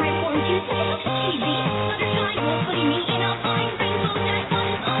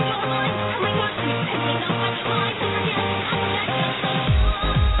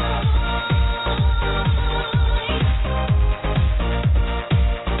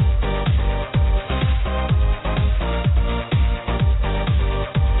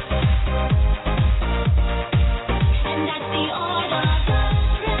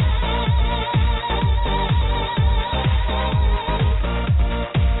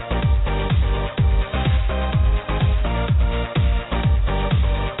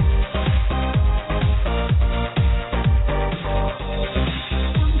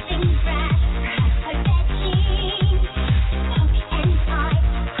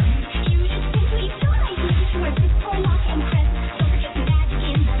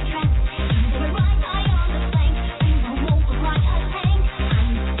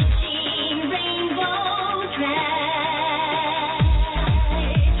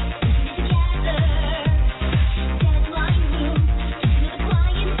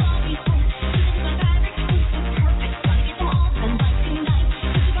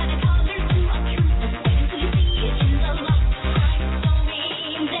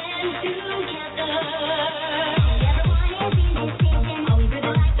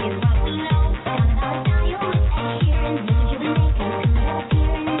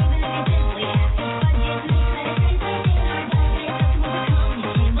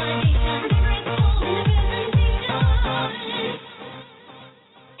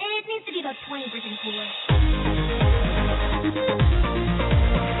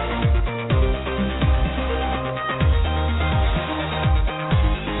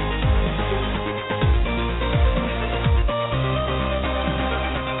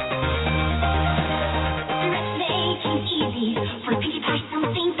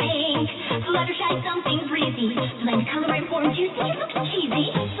 Fluttershy, something breezy. Lemon color and orange juice, it looks cheesy.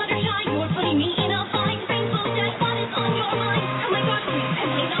 Fluttershy, you're putting me in a bind. Rainbow dash, what is on your mind? Oh my gosh, you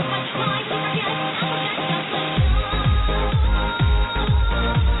simply know much fine. Don't forget, apple dash, just like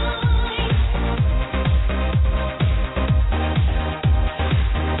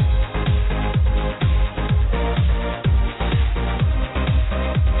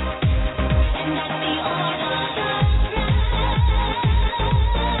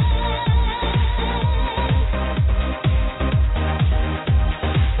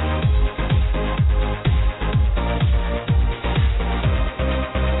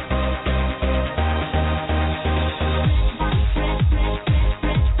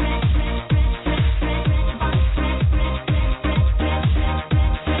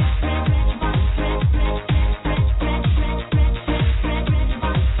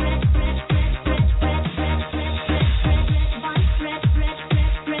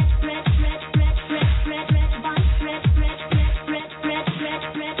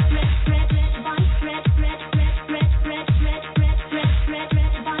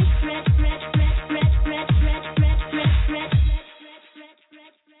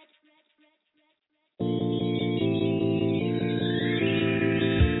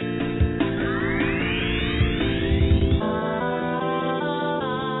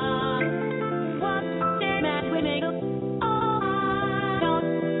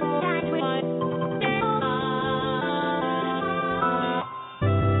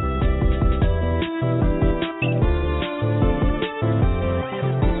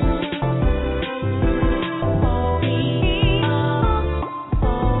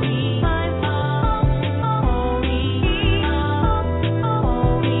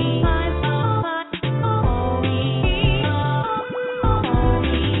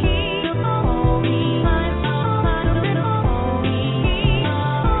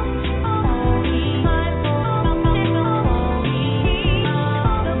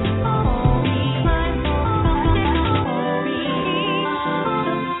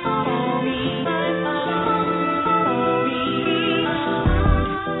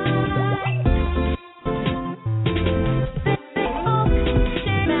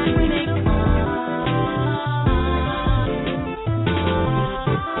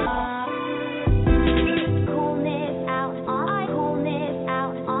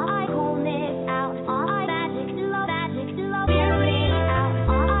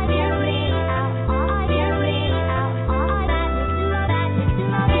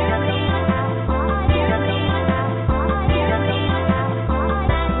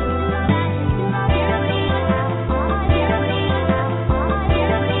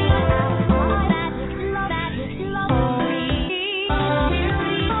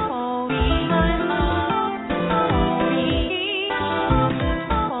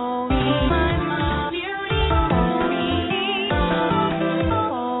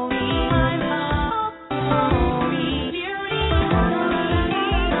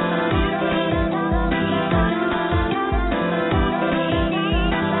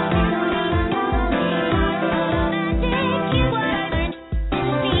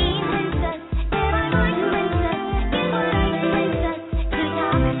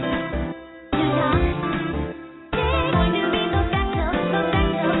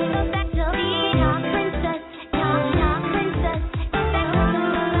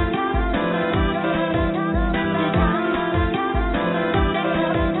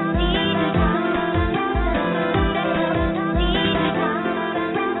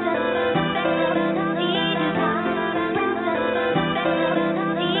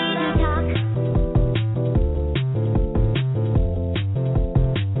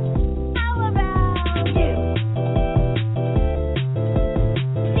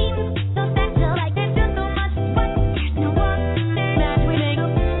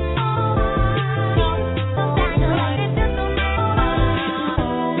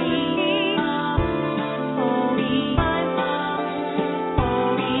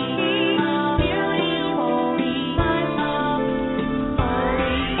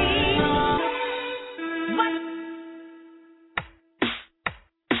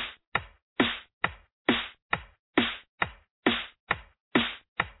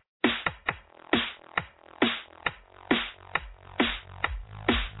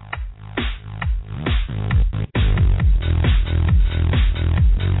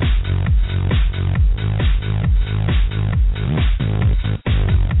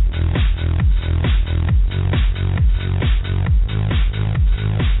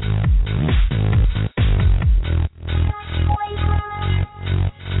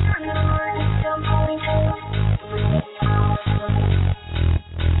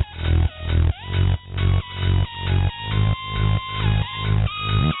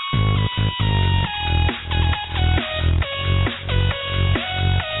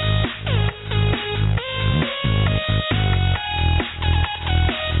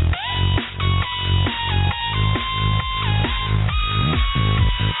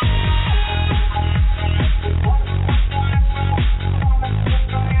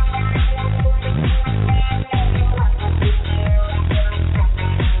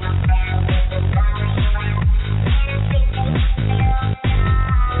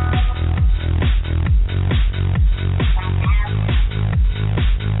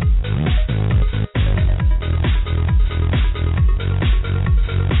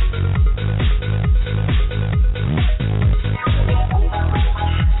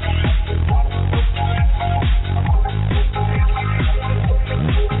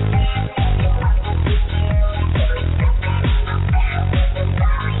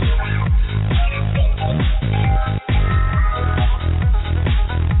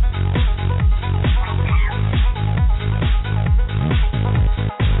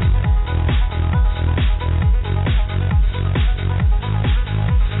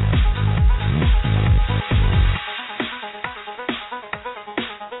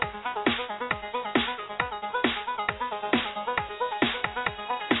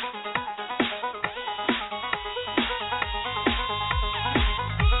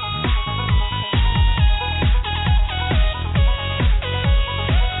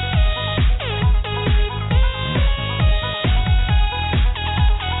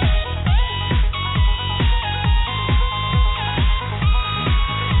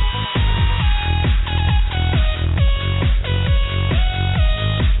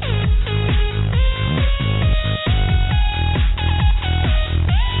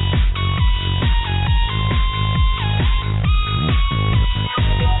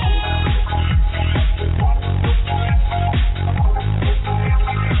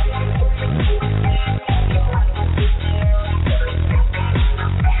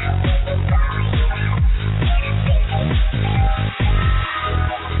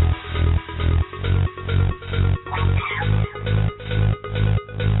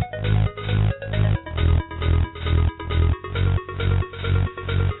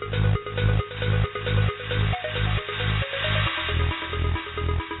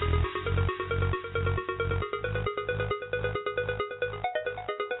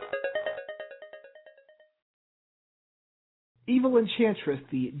Evil Enchantress,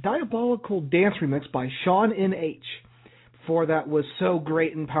 the Diabolical Dance remix by Sean N.H. Before that was So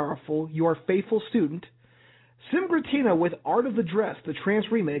Great and Powerful, Your Faithful Student. Simgratina with Art of the Dress, the trance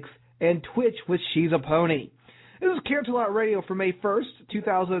remix, and Twitch with She's a Pony. This is Canterlot Radio for May 1st,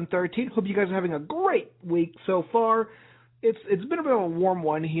 2013. Hope you guys are having a great week so far. It's been a bit of a warm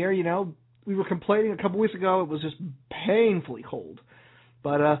one here, you know. We were complaining a couple weeks ago it was just painfully cold.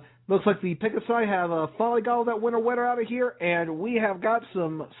 But looks like the pickets I have finally got all that winter weather out of here, and we have got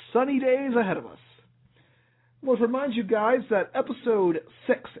some sunny days ahead of us. Well, to remind you guys that episode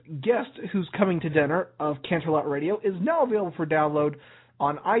 6, Guest Who's Coming to Dinner of Canterlot Radio, is now available for download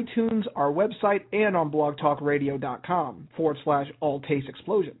on iTunes, our website, and on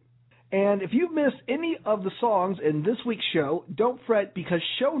blogtalkradio.com/all-taste-explosion. And if you've missed any of the songs in this week's show, don't fret, because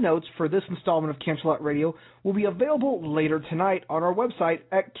show notes for this installment of Canterlot Radio will be available later tonight on our website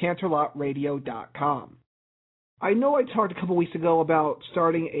at canterlotradio.com. I know I talked a couple weeks ago about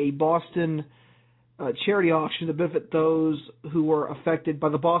starting a Boston charity auction to benefit those who were affected by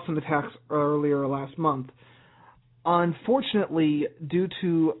the Boston attacks earlier last month. Unfortunately, due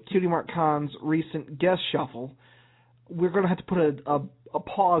to Cutie Mark Khan's recent guest shuffle, we're going to have to put a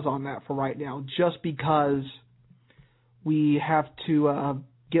pause on that for right now, just because we have to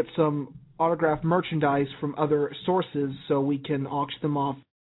get some autographed merchandise from other sources so we can auction them off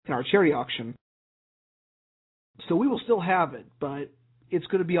in our charity auction. So we will still have it, but it's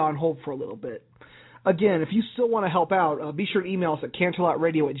going to be on hold for a little bit. Again, if you still want to help out, be sure to email us at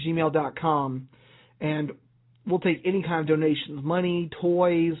canterlotradio@gmail.com, and we'll take any kind of donations, money,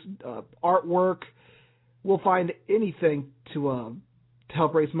 toys, artwork. We'll find anything to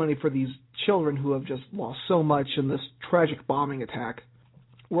help raise money for these children who have just lost so much in this tragic bombing attack.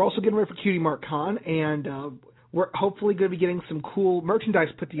 We're also getting ready for Cutie Mark Khan, and we're hopefully going to be getting some cool merchandise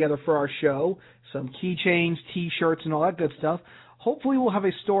put together for our show, some keychains, T-shirts, and all that good stuff. Hopefully we'll have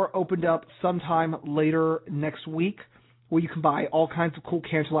a store opened up sometime later next week where you can buy all kinds of cool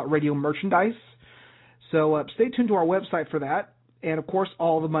Canterlot Radio merchandise. So stay tuned to our website for that. And, of course,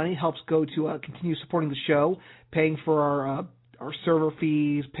 all the money helps go to continue supporting the show, paying for our server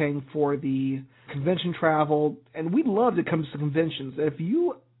fees, paying for the convention travel. And we'd love to come to some conventions. If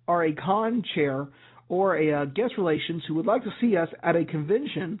you are a con chair or a guest relations who would like to see us at a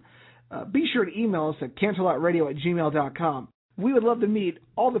convention, be sure to email us at canterlotradio@gmail.com. We would love to meet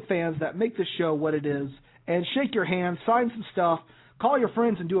all the fans that make this show what it is and shake your hand, sign some stuff, call your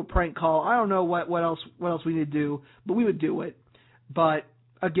friends and do a prank call. I don't know what else we need to do, but we would do it. But,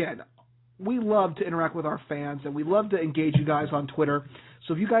 again, we love to interact with our fans, and we love to engage you guys on Twitter.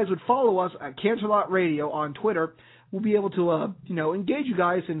 So if you guys would follow us at Canterlot Radio on Twitter, we'll be able to, engage you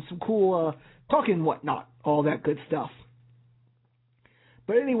guys in some cool talking and whatnot, all that good stuff.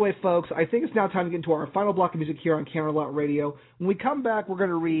 But anyway, folks, I think it's now time to get into our final block of music here on Canterlot Radio. When we come back, we're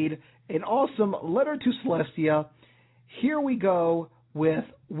going to read an awesome letter to Celestia. Here we go with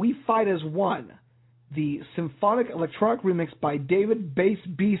We Fight as One, the symphonic electronic remix by David Bass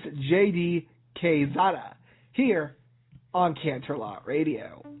Beast J.D. Quezada, here on Canterlot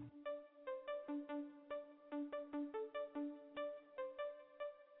Radio.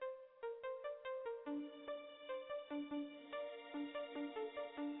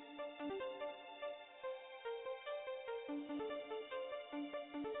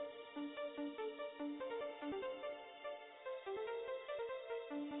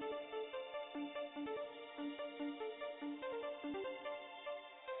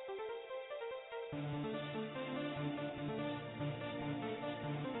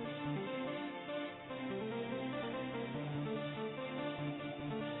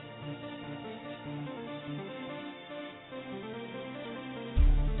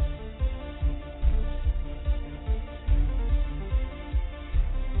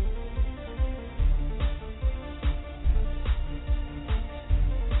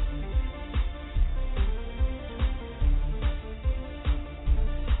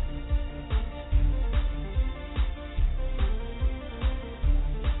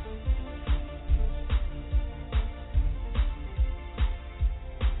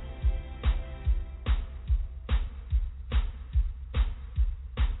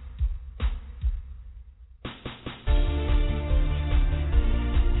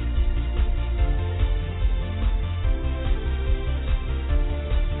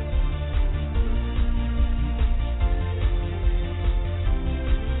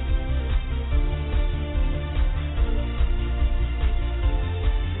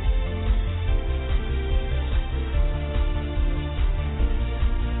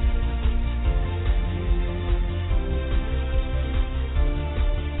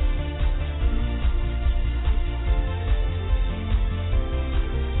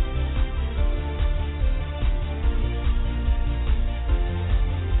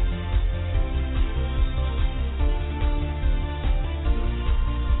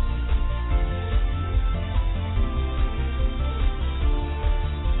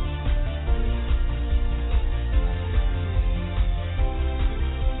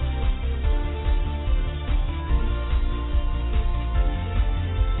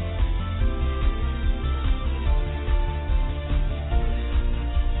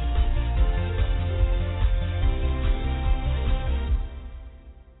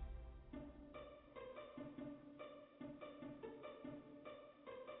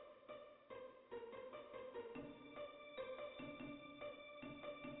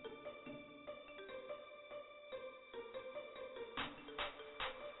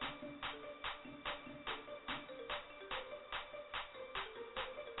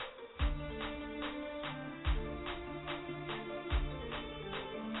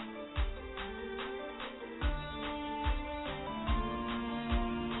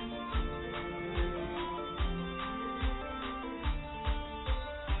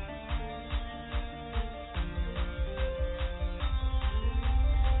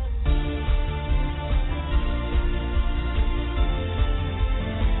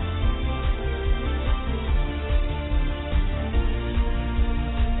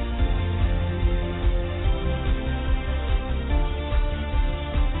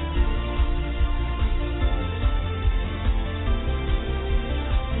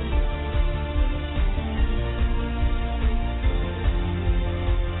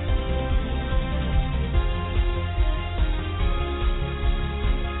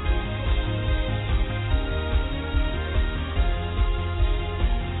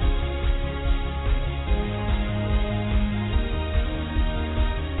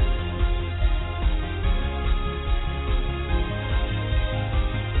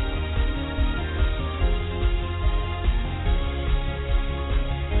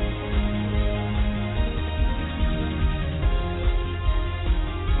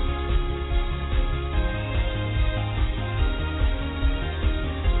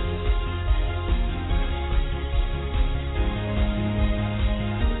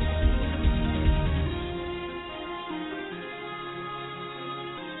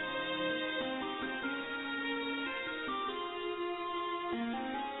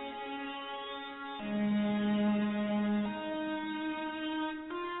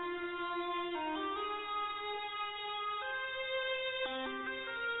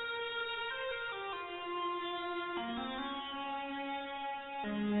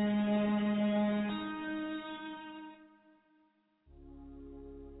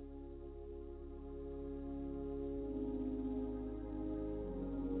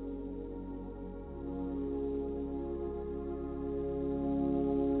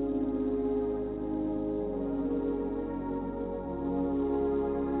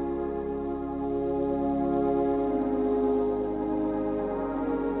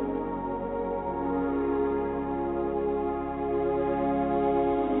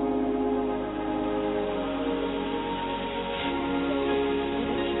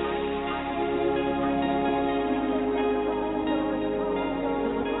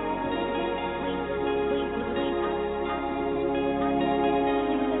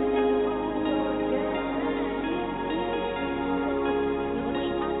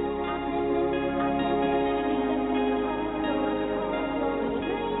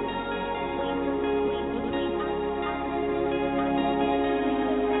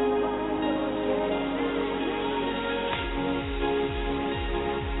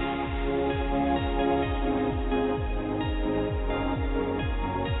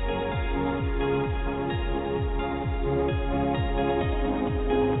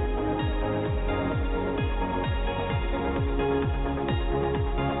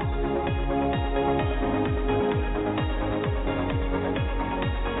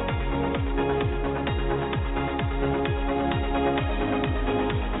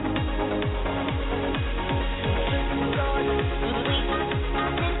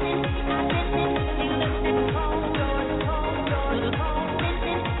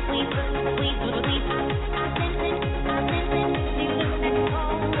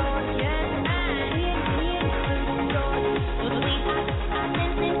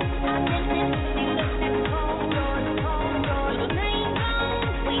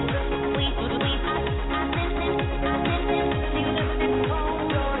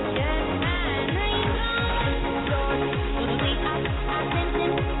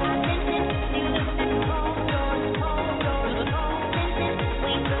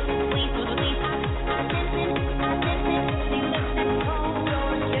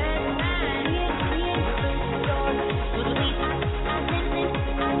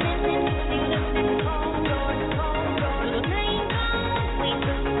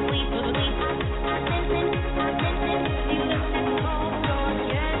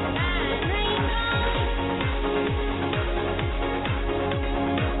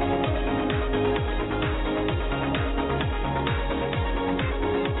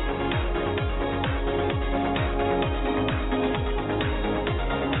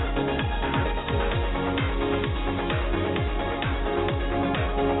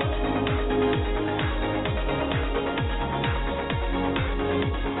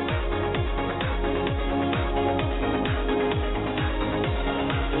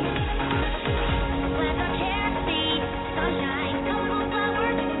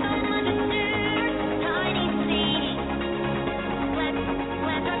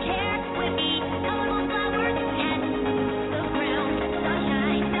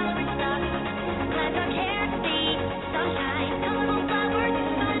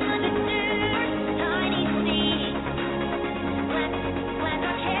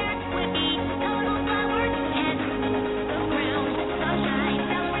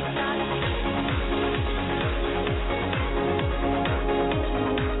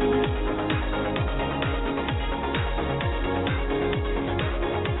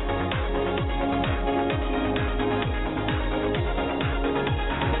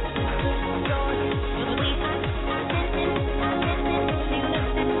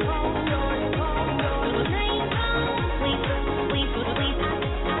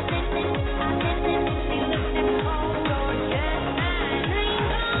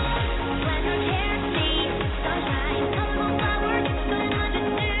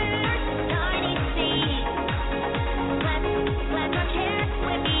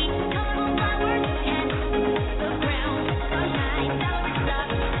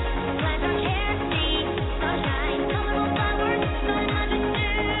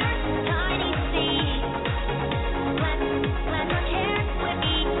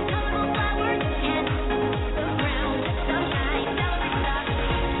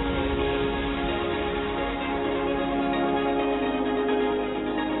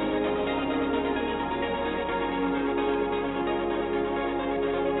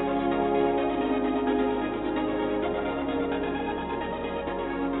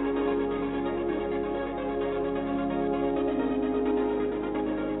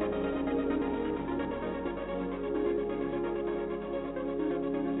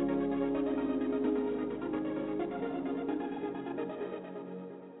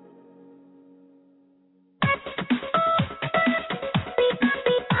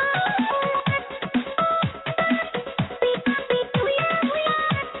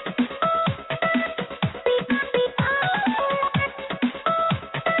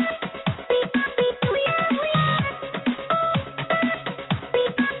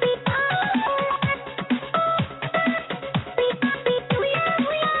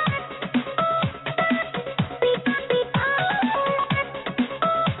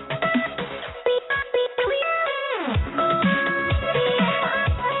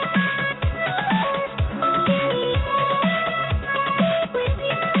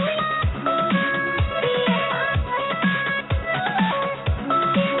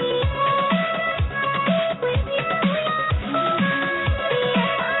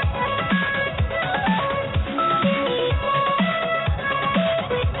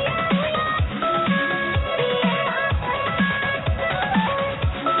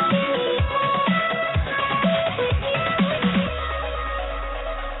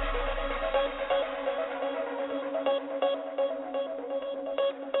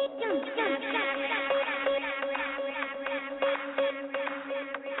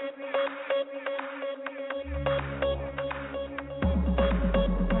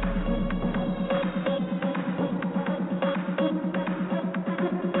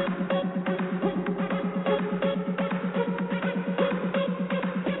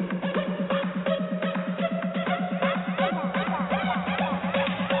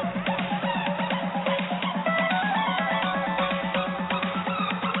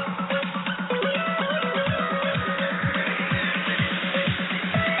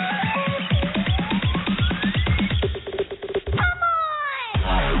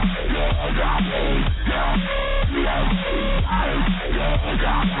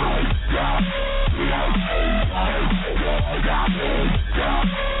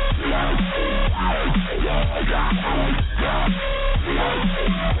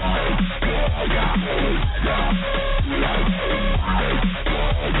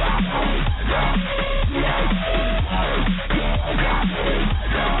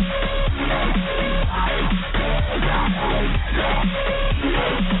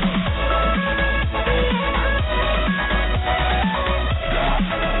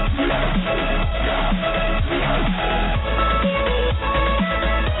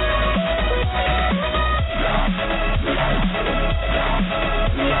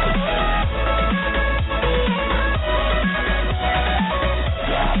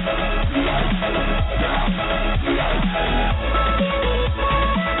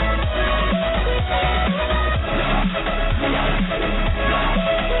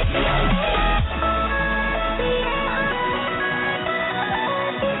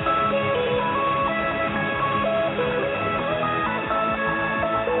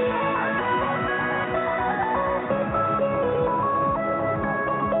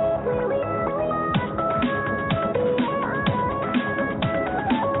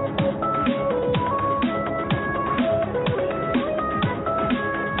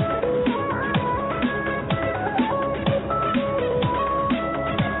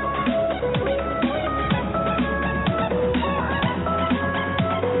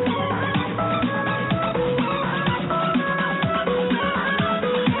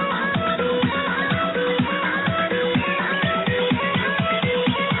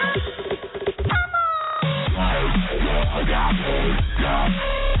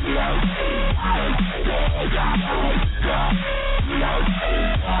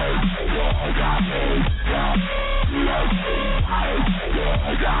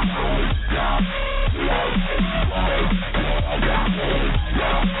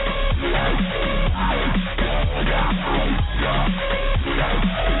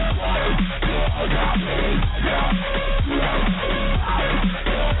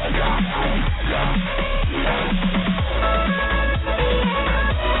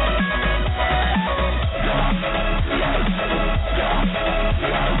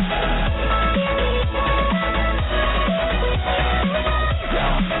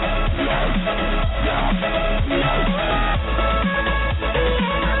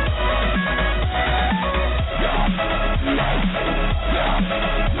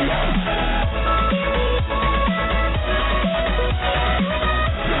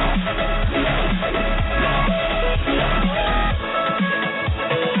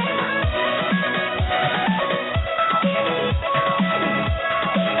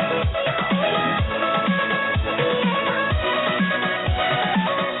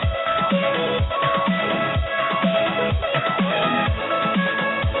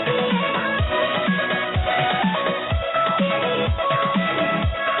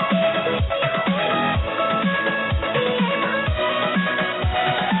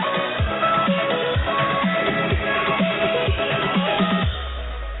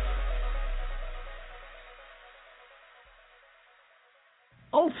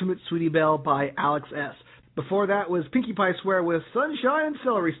 Ultimate Sweetie Belle by Alex S. Before that was Pinkie Pie Swear with Sunshine and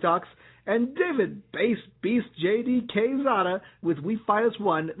Celery Stalks, and David Bass Beast J.D. Zada with We Fight As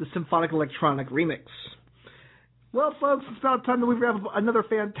One, the Symphonic Electronic Remix. Well, folks, it's about time that we wrap up another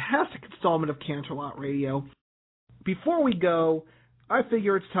fantastic installment of Canterlot Radio. Before we go, I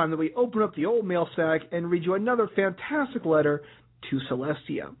figure it's time that we open up the old mail sack and read you another fantastic letter to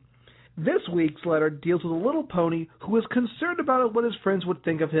Celestia. This week's letter deals with a little pony who is concerned about what his friends would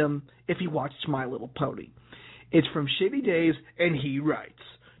think of him if he watched My Little Pony. It's from Shady Days, and he writes,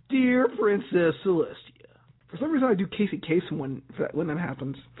 Dear Princess Celestia. For some reason I do Casey Kasem when that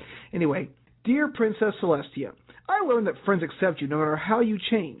happens. Anyway, Dear Princess Celestia, I learned that friends accept you no matter how you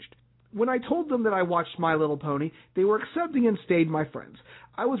changed. When I told them that I watched My Little Pony, they were accepting and stayed my friends.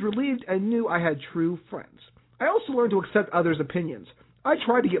 I was relieved and knew I had true friends. I also learned to accept others' opinions. I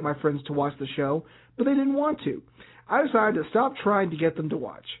tried to get my friends to watch the show, but they didn't want to. I decided to stop trying to get them to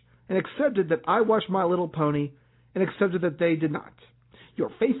watch, and accepted that I watched My Little Pony, and accepted that they did not.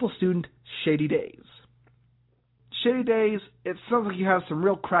 Your faithful student, Shady Days. Shady Days, it sounds like you have some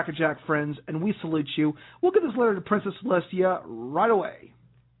real crackerjack friends, and we salute you. We'll get this letter to Princess Celestia right away.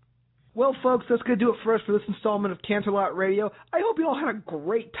 Well, folks, that's going to do it for us for this installment of Canterlot Radio. I hope you all had a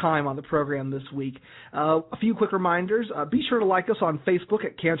great time on the program this week. A few quick reminders. Be sure to like us on Facebook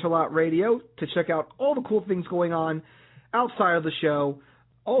at Canterlot Radio to check out all the cool things going on outside of the show.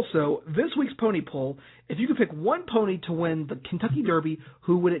 Also, this week's pony poll, if you could pick one pony to win the Kentucky Derby,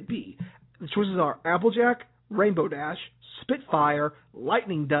 who would it be? The choices are Applejack, Rainbow Dash, Spitfire,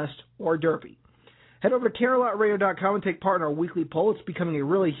 Lightning Dust, or Derby. Head over to CanterlotRadio.com and take part in our weekly poll. It's becoming a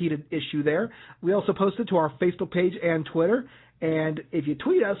really heated issue there. We also post it to our Facebook page and Twitter, and if you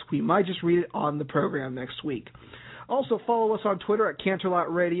tweet us, we might just read it on the program next week. Also, follow us on Twitter at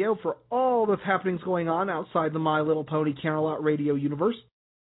Canterlot Radio for all the happenings going on outside the My Little Pony Canterlot Radio universe.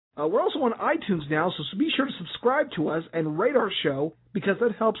 We're also on iTunes now, so be sure to subscribe to us and rate our show because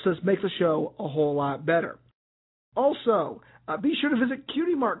that helps us make the show a whole lot better. Also, be sure to visit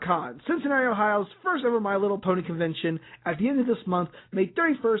Cutie Mark Con, Cincinnati, Ohio's first ever My Little Pony convention at the end of this month, May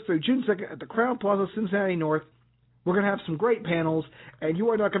 31st through June 2nd at the Crown Plaza, Cincinnati North. We're going to have some great panels, and you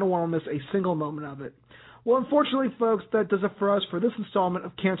are not going to want to miss a single moment of it. Well, unfortunately, folks, that does it for us for this installment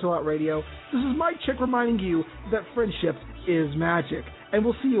of Canterlot Radio. This is Mike Chick reminding you that friendship is magic, and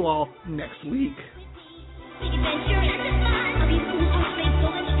we'll see you all next week. Adventure and